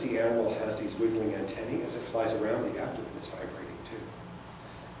just as the animal has these wiggling antennae, as it flies around, the abdomen is vibrating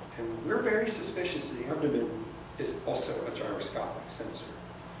too. And we're very suspicious that the abdomen is also a gyroscopic sensor.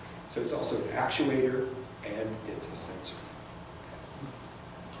 So it's also an actuator and it's a sensor.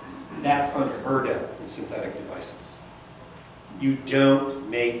 That's unheard of in synthetic devices. You don't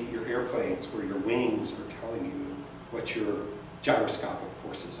make your airplanes where your wings are telling you what your gyroscopic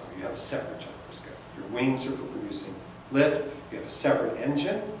forces are. You have a separate gyroscope. Your wings are for producing lift. You have a separate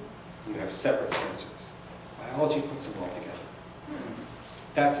engine. You have separate sensors. Biology puts them all together.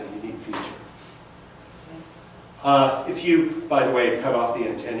 That's a unique feature. If you, by the way, cut off the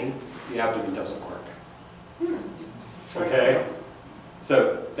antennae, the abdomen doesn't work. Okay?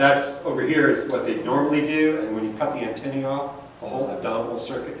 So that's, over here is what they normally do, and when you cut the antennae off, the whole abdominal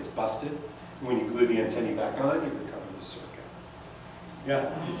circuit is busted. And when you glue the antennae back on, you recover the circuit. Yeah?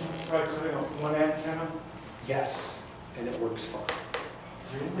 Did you try cutting off one antenna? Yes, and it works fine.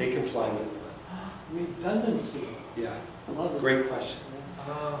 They can fly with one. Redundancy. Yeah, I love this. great question.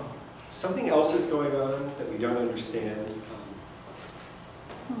 Something else is going on that we don't understand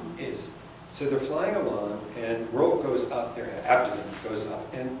is, so they're flying along and roll goes up, their abdomen goes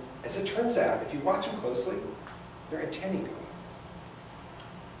up, and as it turns out, if you watch them closely, their antennae go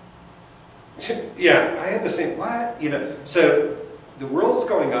up. Yeah, I had the same, what? You know, so the whirl's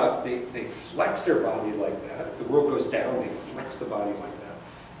going up, they flex their body like that. If the whirl goes down, they flex the body like that.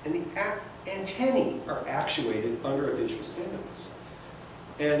 And the antennae are actuated under a visual stimulus.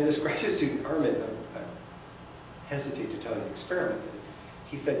 And this graduate student, Armin, I hesitate to tell you the experiment, but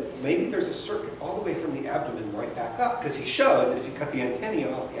he said maybe there's a circuit all the way from the abdomen right back up, because he showed that if you cut the antennae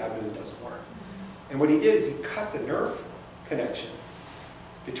off, the abdomen doesn't work. And what he did is he cut the nerve connection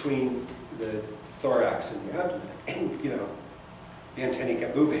between the thorax and the abdomen, and you know, the antennae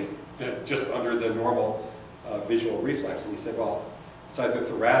kept moving just under the normal visual reflex. And he said, well, it's either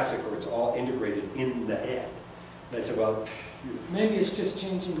thoracic or it's all integrated in the head. And I said, well, maybe it's just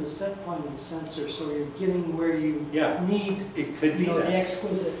changing the set point of the sensor so you're getting where you yeah, need it could be the that.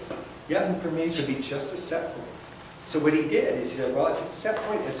 exquisite Yep, it information. could be just a set point. So what he did is he said, well, if it's set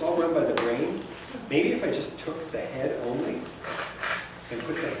point, it's all run by the brain. Maybe if I just took the head only and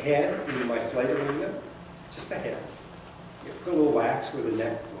put the head into my flight arena, just the head. You put a little wax where the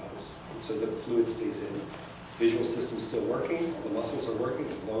neck was, and so the fluid stays in. Visual system's still working, all the muscles are working,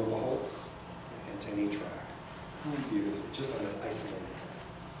 and lo and behold, antennae track. Beautifully, just on an isolated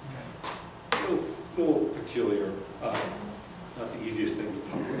head. Little peculiar, not the easiest thing to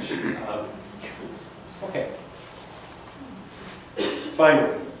publish. Okay.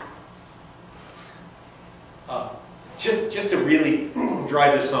 Finally, just to really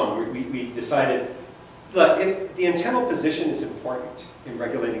drive this home, we decided, look, if the antennal position is important in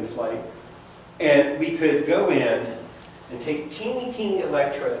regulating flight, and we could go in and take teeny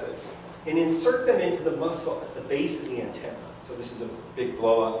electrodes and insert them into the muscle at the base of the antenna. So this is a big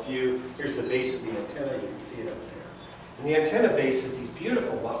blow-up view. Here's the base of the antenna. You can see it up there. And the antenna base has these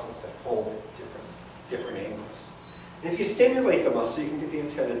beautiful muscles that pull at different angles. And if you stimulate the muscle, you can get the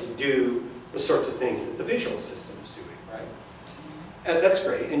antenna to do the sorts of things that the visual system is doing, right? And that's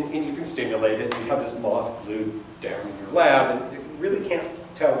great. And you can stimulate it. And you have this moth glued down in your lab, and you really can't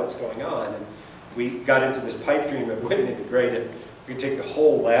tell what's going on. And we got into this pipe dream of wouldn't it be great if we could take the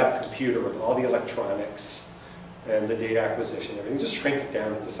whole lab computer with all the electronics and the data acquisition, everything, just shrink it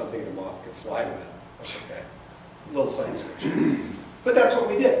down into something that a moth could fly with. Okay, a little science fiction. But that's what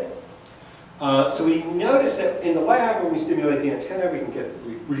we did. So we noticed that in the lab, when we stimulate the antenna, we can get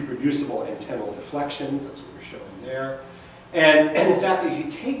reproducible antennal deflections. That's what we're showing there. And in fact, if you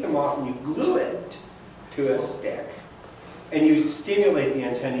take them off and you glue it to a stick, and you stimulate the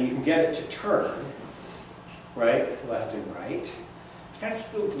antenna, you can get it to turn, right, left and right. But that's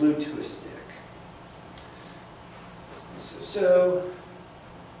still glued to a stick. So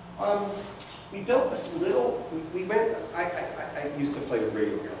we built this little, I used to play with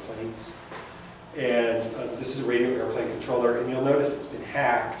radio airplanes. And this is a radio airplane controller, and you'll notice it's been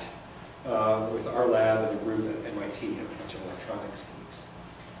hacked with our lab and a group at MIT, and a bunch of electronics geeks.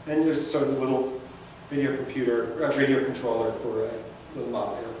 And there's sort of a little radio controller for a little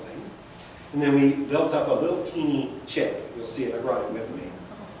model airplane. And then we built up a little teeny chip. You'll see it, I brought it with me.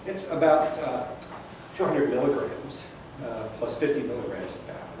 It's about 200 milligrams, plus 50 milligrams of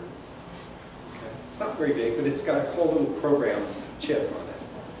battery. Okay. It's not very big, but it's got a whole little program chip on it.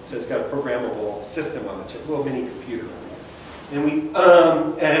 So it's got a programmable system on the chip, a little mini computer. And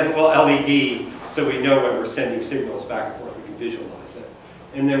it has a little LED So we know when we're sending signals back and forth, we can visualize it.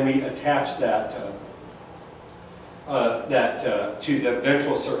 And then we attach that, to the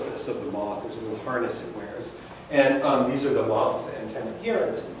ventral surface of the moth. There's a little harness it wears. And these are the moth's antenna here,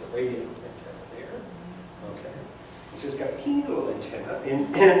 and this is the radio antenna there. Okay. So it's got a teeny little antenna.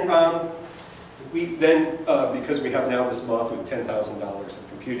 And we then, because we have now this moth with $10,000 of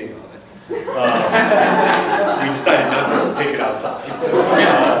computing on it, we decided not to take it outside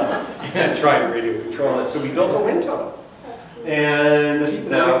and try and radio control it. So we built a wind tunnel. And this is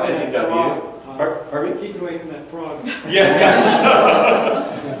now NEW. Pardon me? Keep away from that frog. Yes.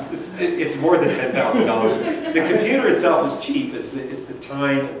 It's more than $10,000. The computer itself is cheap. It's the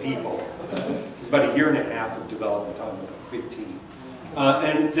time and people. It's about a year and a half of development on a big team.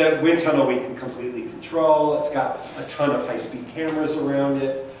 And the wind tunnel we can completely control. It's got a ton of high-speed cameras around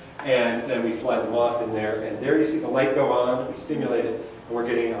it. And then we fly the moth in there. And there you see the light go on. We stimulate it. And we're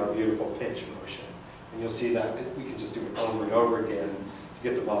getting our beautiful pitch motion. And you'll see that we can just do it over and over again to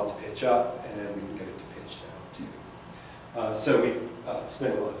get the moth to pitch up. And we can get it to pitch down, too. So we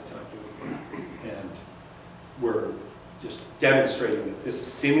spend a lot of time doing it. And we're just demonstrating that this is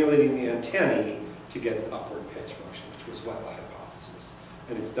stimulating the antennae to get an upward pitch motion, which was what the hypothesis.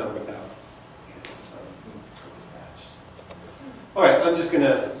 And it's done without hands attached. All right, I'm just going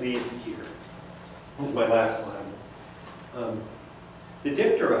to leave here. This is my last slide. The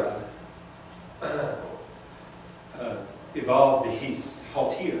Diptera evolved these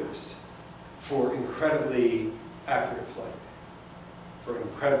halteres for incredibly accurate flight, for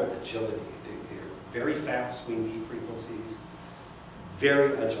incredible agility. They're very fast wing beat frequencies,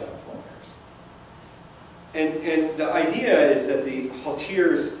 very agile flyers. And the idea is that the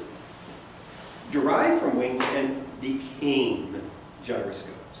halteres derived from wings and became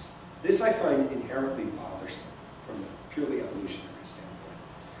gyroscopes. This I find inherently bothersome from a purely evolutionary standpoint.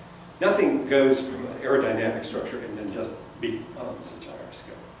 Nothing goes from an aerodynamic structure and then just becomes a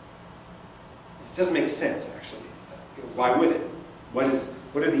gyroscope. It doesn't make sense, actually. Why would it?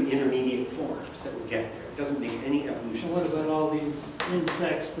 What are the intermediate forms that would get there? It doesn't make any evolutionary What sense. about all these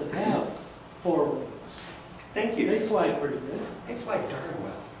insects that have 4 wings? Thank you. They fly pretty good. They fly darn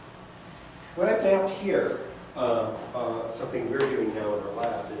well. What I've mapped here, something we're doing now in our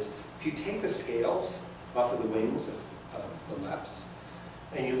lab, is if you take the scales off of the wings of the leps,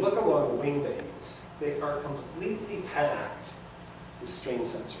 and you look along the wing bays, they are completely packed with strain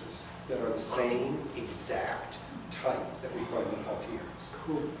sensors that are the same exact type that we find in halteres.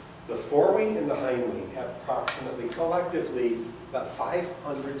 Cool. The forewing and the hindwing have approximately, collectively, about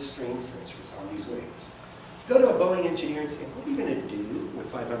 500 strain sensors on these wings. Go to a Boeing engineer and say, what are you going to do with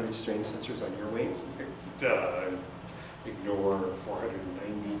 500 strain sensors on your wings? And they're, duh, ignore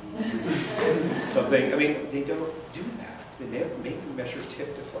 490 something. I mean, they don't do that. They maybe measure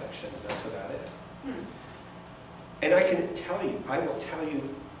tip deflection, and that's about it. And I can tell you, I will tell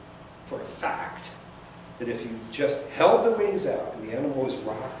you for a fact, that if you just held the wings out and the animal was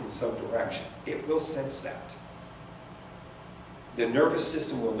rocked in some direction, it will sense that. The nervous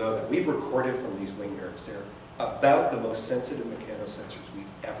system will know that. We've recorded from these wing nerves. They're about the most sensitive mechanosensors we've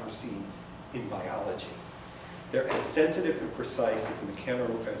ever seen in biology. They're as sensitive and precise as the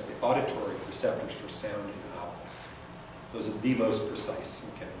auditory receptors for sound in owls. Those are the most precise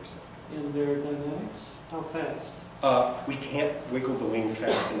mechanoreceptors. And their dynamics? How fast? We can't wiggle the wing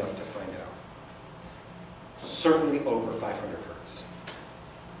fast enough to find out. Certainly over 500 hertz.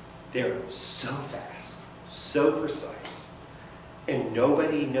 They're so fast, so precise, and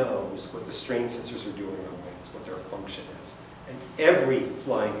nobody knows what the strain sensors are doing on wings, what their function is. And every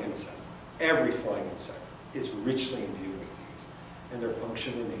flying insect is richly imbued with these, and their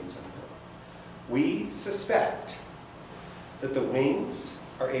function remains unknown. We suspect that the wings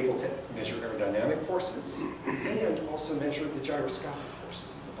are able to measure aerodynamic forces and also measure the gyroscopic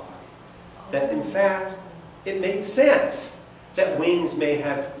forces of the body. That in fact, it made sense that wings may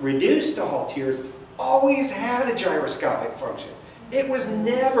have reduced to halteres, always had a gyroscopic function. It was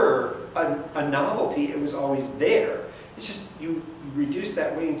never a novelty, it was always there. It's just you reduce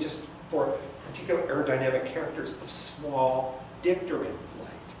that wing just for particular aerodynamic characters of small dipteran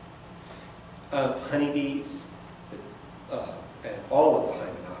flight. Honeybees, and all of the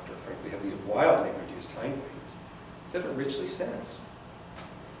Hymenoptera, frankly, have these wildly reduced hind wings that are richly sensed.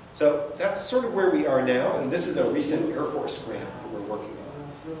 So that's sort of where we are now, and this is a recent Air Force grant that we're working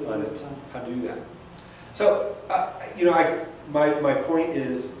on it, how to do that. So, you know, my point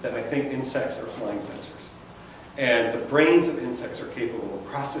is that I think insects are flying sensors. And the brains of insects are capable of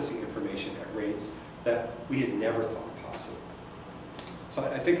processing information at rates that we had never thought possible. So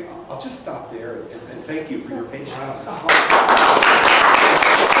I think I'll just stop there, and thank you for your patience.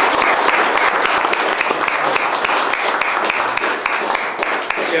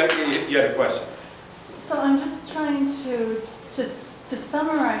 Yeah, you had a question. So I'm just trying to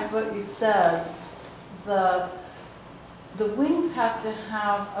summarize what you said. The wings have to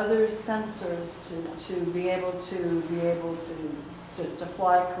have other sensors to be able to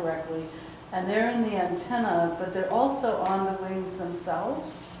fly correctly, and they're in the antenna, but they're also on the wings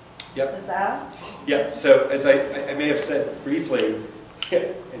themselves. Yep. Is that? Yeah. So as I may have said briefly,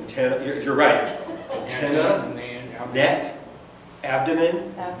 antenna. You're right. Antenna, neck,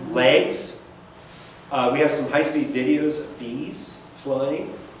 abdomen, legs. We have some high-speed videos of bees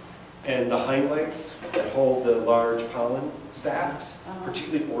flying, and the hind legs that hold the large pollen sacs,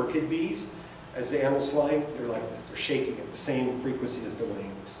 particularly orchid bees. As the animal's flying, they're shaking at the same frequency as the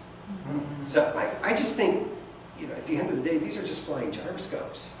wings. So I just think, at the end of the day, these are just flying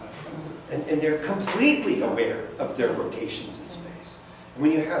gyroscopes. And they're completely aware of their rotations in space. And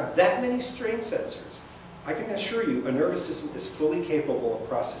when you have that many strain sensors, I can assure you a nervous system is fully capable of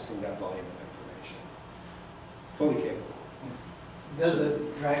processing that volume of information. Fully capable. Does a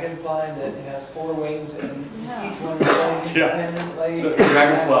dragonfly that has 4 wings and each one is flying independently? So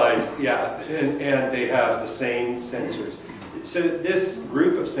dragonflies, yeah, and they have the same sensors. So this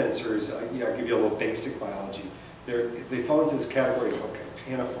group of sensors, I'll give you a little basic biology. They fall into this category called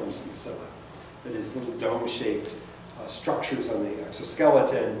paniform sensilla. That is little dome-shaped structures on the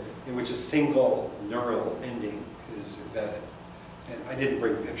exoskeleton in which a single neural ending is embedded. And I didn't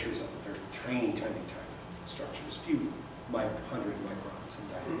bring pictures of it. They're tiny, tiny, tiny structures, a few 100 microns in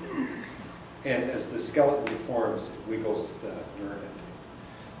diameter. And as the skeleton deforms, it wiggles the nerve ending.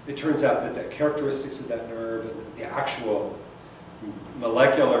 It turns out that the characteristics of that nerve and the actual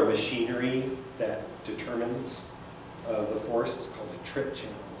molecular machinery that determines the force is called a trip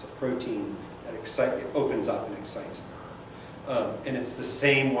channel. It's a protein that it opens up and excites a nerve. And it's the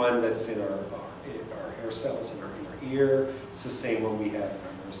same one that's in our hair cells in our inner ear. It's the same one we have in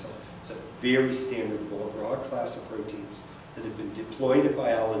our nerve cells. It's a very standard broad class of proteins that have been deployed in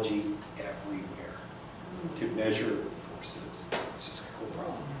biology everywhere to measure forces. It's just a cool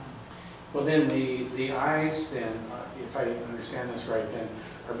problem. Well, then the eyes, then, if I understand this right, then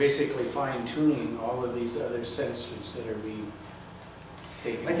are basically fine-tuning all of these other sensors that are being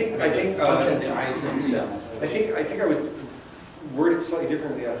taken. I think function the eyes themselves. I think I would word it slightly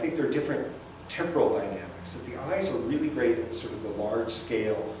differently. I think there are different temporal dynamics. That the eyes are really great at sort of the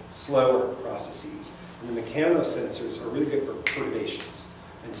large-scale, slower processes, and the mechanosensors are really good for perturbations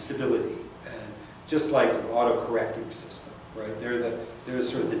and stability, and just like an auto-correcting system, right? They're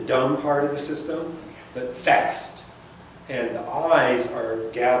sort of the dumb part of the system, but fast. And the eyes are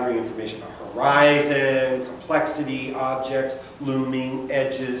gathering information about horizon, complexity, objects, looming,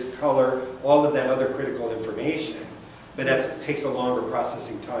 edges, color, all of that other critical information. But that takes a longer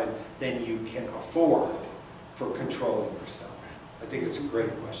processing time than you can afford for controlling yourself. I think it's a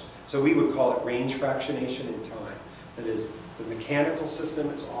great question. So we would call it range fractionation in time. That is, the mechanical system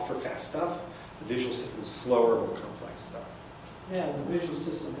is all for fast stuff, the visual system is slower, more complex stuff. Yeah, the visual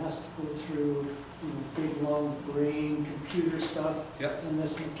system has to go through big, long brain, computer stuff. Yep. And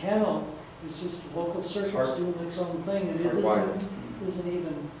this mechanical is just local circuits doing its own thing, and it isn't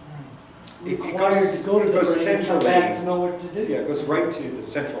even required to go to the brain and come back to know what to do. Yeah, it goes right to the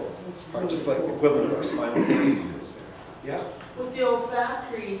central part, just like the equivalent of our spinal cord is there. Yeah? With the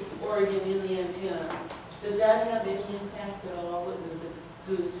olfactory organ in the antenna, does that have any impact at all? Does it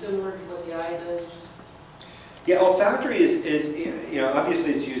do similar to what the eye does? Yeah, olfactory is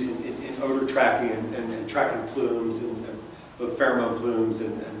obviously it's used in odor tracking and tracking plumes and both pheromone plumes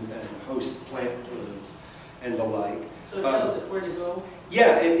and host plant plumes and the like. So it tells it where to go?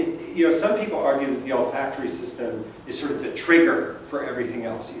 Yeah, some people argue that the olfactory system is sort of the trigger for everything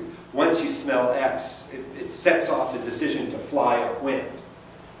else. Once you smell X, it sets off a decision to fly upwind,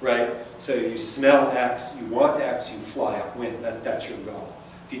 right? So you smell X, you want X, you fly upwind. That's your goal.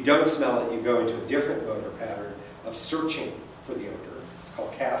 If you don't smell it, you go into a different motor pattern of searching for the odor. It's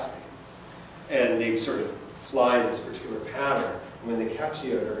called casting. And they sort of fly in this particular pattern. And when they catch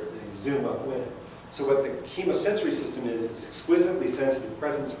the odor, they zoom upwind. So what the chemosensory system is exquisitely sensitive to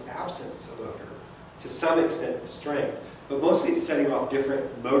presence or absence of odor, to some extent the strength, but mostly it's setting off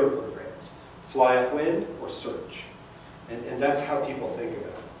different motor programs, fly upwind or search. And that's how people think of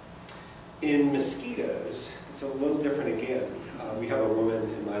it. In mosquitoes, it's a little different again. We have a woman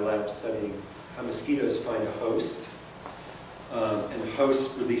in my lab studying how mosquitoes find a host, and the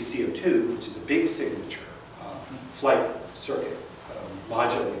hosts release CO2, which is a big signature flight circuit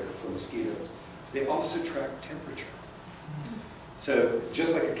modulator for mosquitoes. They also track temperature. So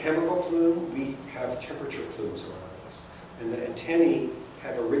just like a chemical plume, we have temperature plumes around us. And the antennae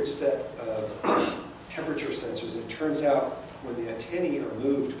have a rich set of temperature sensors. And it turns out when the antennae are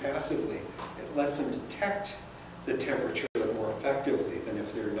moved passively, it lets them detect the temperature more effectively than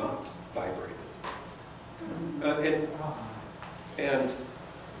if they're not vibrated. And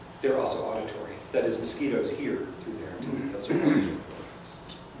they're also auditory. That is, mosquitoes hear through their antennae. Those are auditory organs.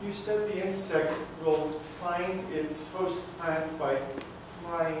 You said the insect will find its host plant by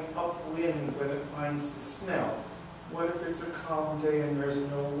flying upwind when it finds the smell. What if it's a calm day and there's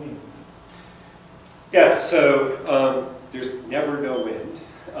no wind? Yeah, so there's never no wind.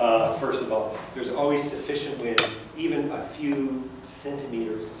 First of all, there's always sufficient wind. Even a few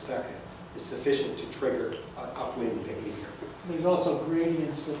centimeters a second is sufficient to trigger upwind behavior. There's also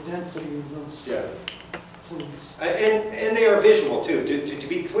gradients of density of those plumes. And they are visual too. To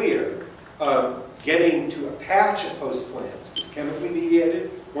be clear, getting to a patch of host plants is chemically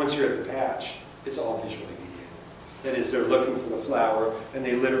mediated. Once you're at the patch, it's all visually mediated. That is, they're looking for the flower, and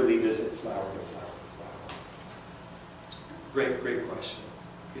they literally visit flower to flower to flower. Great question.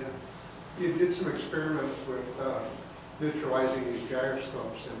 Yeah. You did some experiments with neutralizing these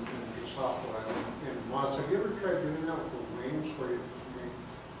gyroscopes in Drosophila and moths. Have you ever tried doing that with the wings, where you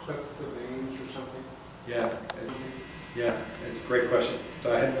clip the veins or something? Yeah, it's a great question.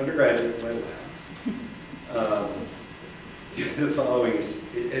 So I had an undergraduate in my lab. The following is,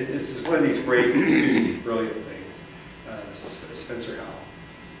 this is one of these great student brilliant things. Spencer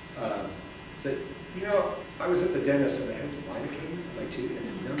Howell said, you know, I was at the dentist and I had lidocaine in my tooth and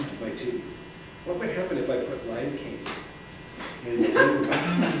it numbed my tooth. What would happen if I put lidocaine in the tooth?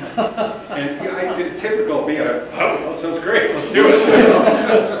 And yeah, typical me, that sounds great, let's do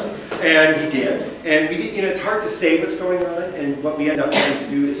it. And he did. And we did, it's hard to say what's going on, and what we end up trying to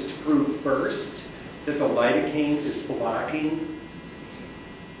do is to prove first that the lidocaine is blocking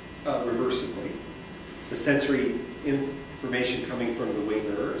reversibly the sensory information coming from the wing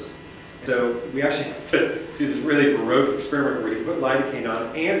nerves. So we actually had to do this really baroque experiment where you put lidocaine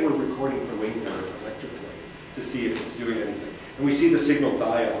on and we're recording the wing nerve electrically to see if it's doing anything. And we see the signal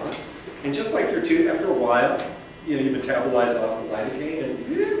die off. And just like your tooth, after a while, you metabolize off the lidocaine and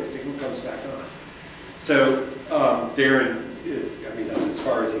the signal comes back on. So Darren is, that's as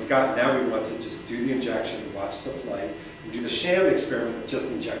far as he's gotten. Now we want to just do the injection and watch the flight and do the sham experiment and just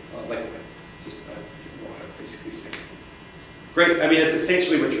inject liquid, just water, basically. Great, it's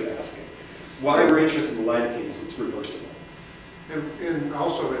essentially what you're asking. Why we're interested in the lidocaine is it's reversible. And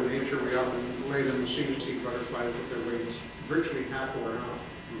also in nature, we often lay them to see butterflies with their wings virtually half worn out.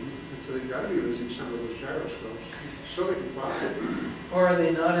 And so they've got to be losing some of those gyroscopes so they can fly. Or are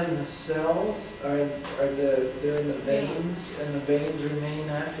they not in the cells? They're in the veins, and the veins remain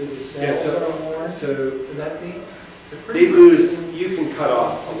after the cells are worn? So would that be? They lose, you can cut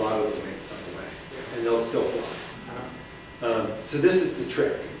off a lot of the wings, by the way, and they'll still fly. So this is the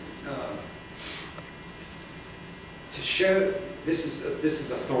trick. To show, this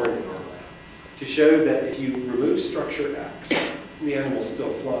is a thorn in our lab. To show that if you remove structure X, the animal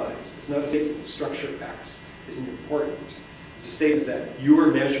still flies. It's not a statement that structure X isn't important. It's a statement that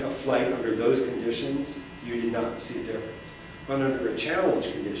your measure of flight under those conditions, you did not see a difference. But under a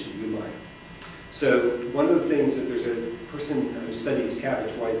challenge condition, you might. So one of the things that there's a person who studies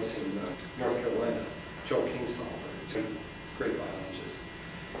cabbage whites in North Carolina, Joel Kingsolver, it's a great biologist.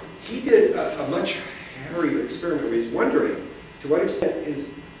 He did a much hairier experiment where he's wondering to what extent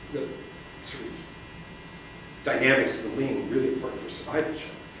is the sort of dynamics of the wing really important for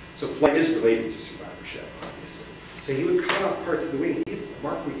survivorship. So flight is related to survivorship, obviously. So he would cut off parts of the wing. He would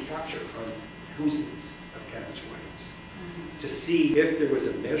mark recapture on thousands of cabbage whites to see if there was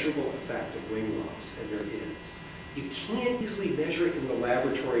a measurable effect of wing loss, and there is. You can't easily measure it in the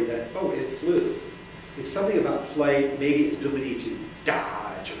laboratory that, oh, it flew. It's something about flight, maybe its ability to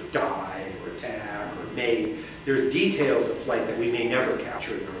dodge or dive or attack or mate. There are details of flight that we may never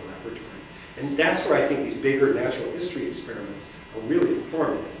capture in our laboratory. And that's where I think these bigger natural history experiments are really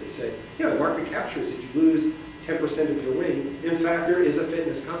informative. They say, the mark recapture is if you lose 10% of your wing, in fact, there is a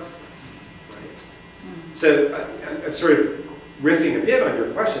fitness consequence, right? So I'm sort of riffing a bit on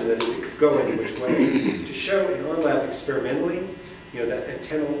your question, that is, it could go any which way. To show in our lab experimentally, that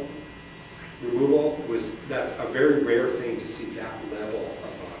antennal removal that's a very rare thing to see that level of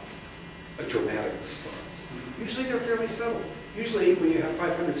a dramatic response. Usually they're fairly subtle. Usually when you have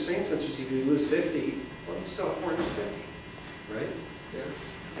 500 strain sensors, if you lose 50, well, you still have 450, right? Yeah.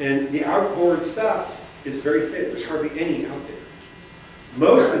 And the outboard stuff is very thin. There's hardly any out there.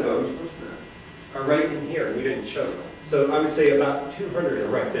 Most of them are right in here, and we didn't show them. So I would say about 200 are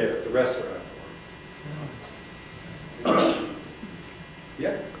right there. The rest are outboard.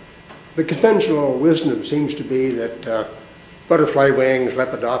 Yeah? The conventional wisdom seems to be that butterfly wings,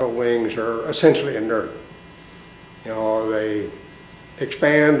 lepidopteral wings are essentially inert. You know, they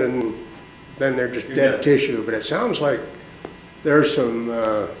expand and then they're just You're dead done. tissue. But it sounds like there's some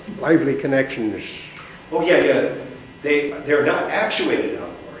lively connections. Oh, yeah. They're not actuated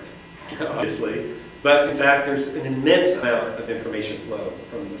outward, obviously, but in fact, there's an immense amount of information flow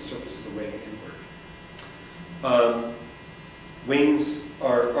from the surface of the wing inward. Wings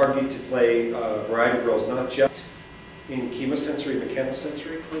are argued to play a variety of roles, not just in chemosensory,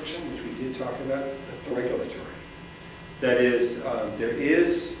 mechanosensory function, which we did talk about, but the regulatory. That is, there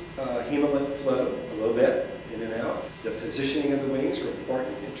is hemolymph flow a little bit in and out. The positioning of the wings are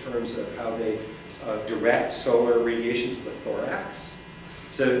important in terms of how they direct solar radiation to the thorax.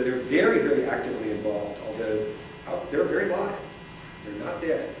 So they're very, very actively involved, although they're very live. They're not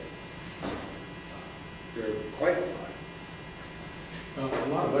dead. They're quite alive. A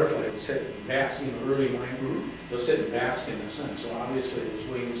lot of butterflies sit and bask, early morning, they'll sit and bask in the sun, so obviously those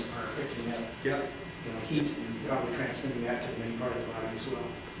wings are picking up heat and probably transmitting that to the main part of the body as well.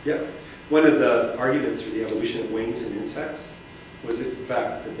 Yeah. One of the arguments for the evolution of wings in insects was in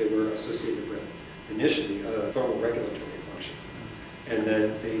fact that they were associated with, initially, a thermoregulatory function. And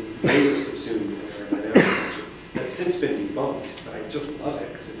then they later subsumed an aerodynamic function. That's since been debunked, but I just love it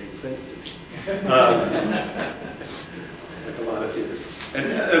because it made sense to me. Like a lot of theories. And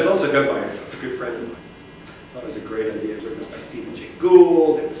it was also done by a good friend of mine. I thought it was a great idea. It was written by Stephen Jay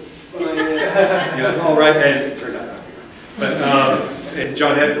Gould. It was science. It was all right, and it turned out not to be right. But and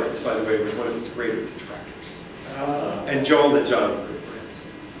John Edwards, by the way, was one of its greater detractors. And Joel and John were good friends.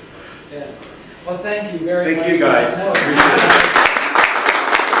 Yeah. Well, thank you very much. Thank you, guys. No, Appreciate it.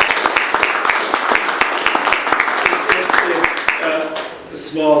 If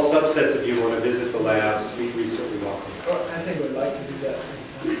small subsets of you want to visit the labs, we certainly welcome you. I think we'd like to do that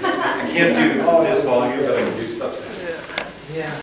sometime. I can't do this volume, but I can do subsets. Yeah.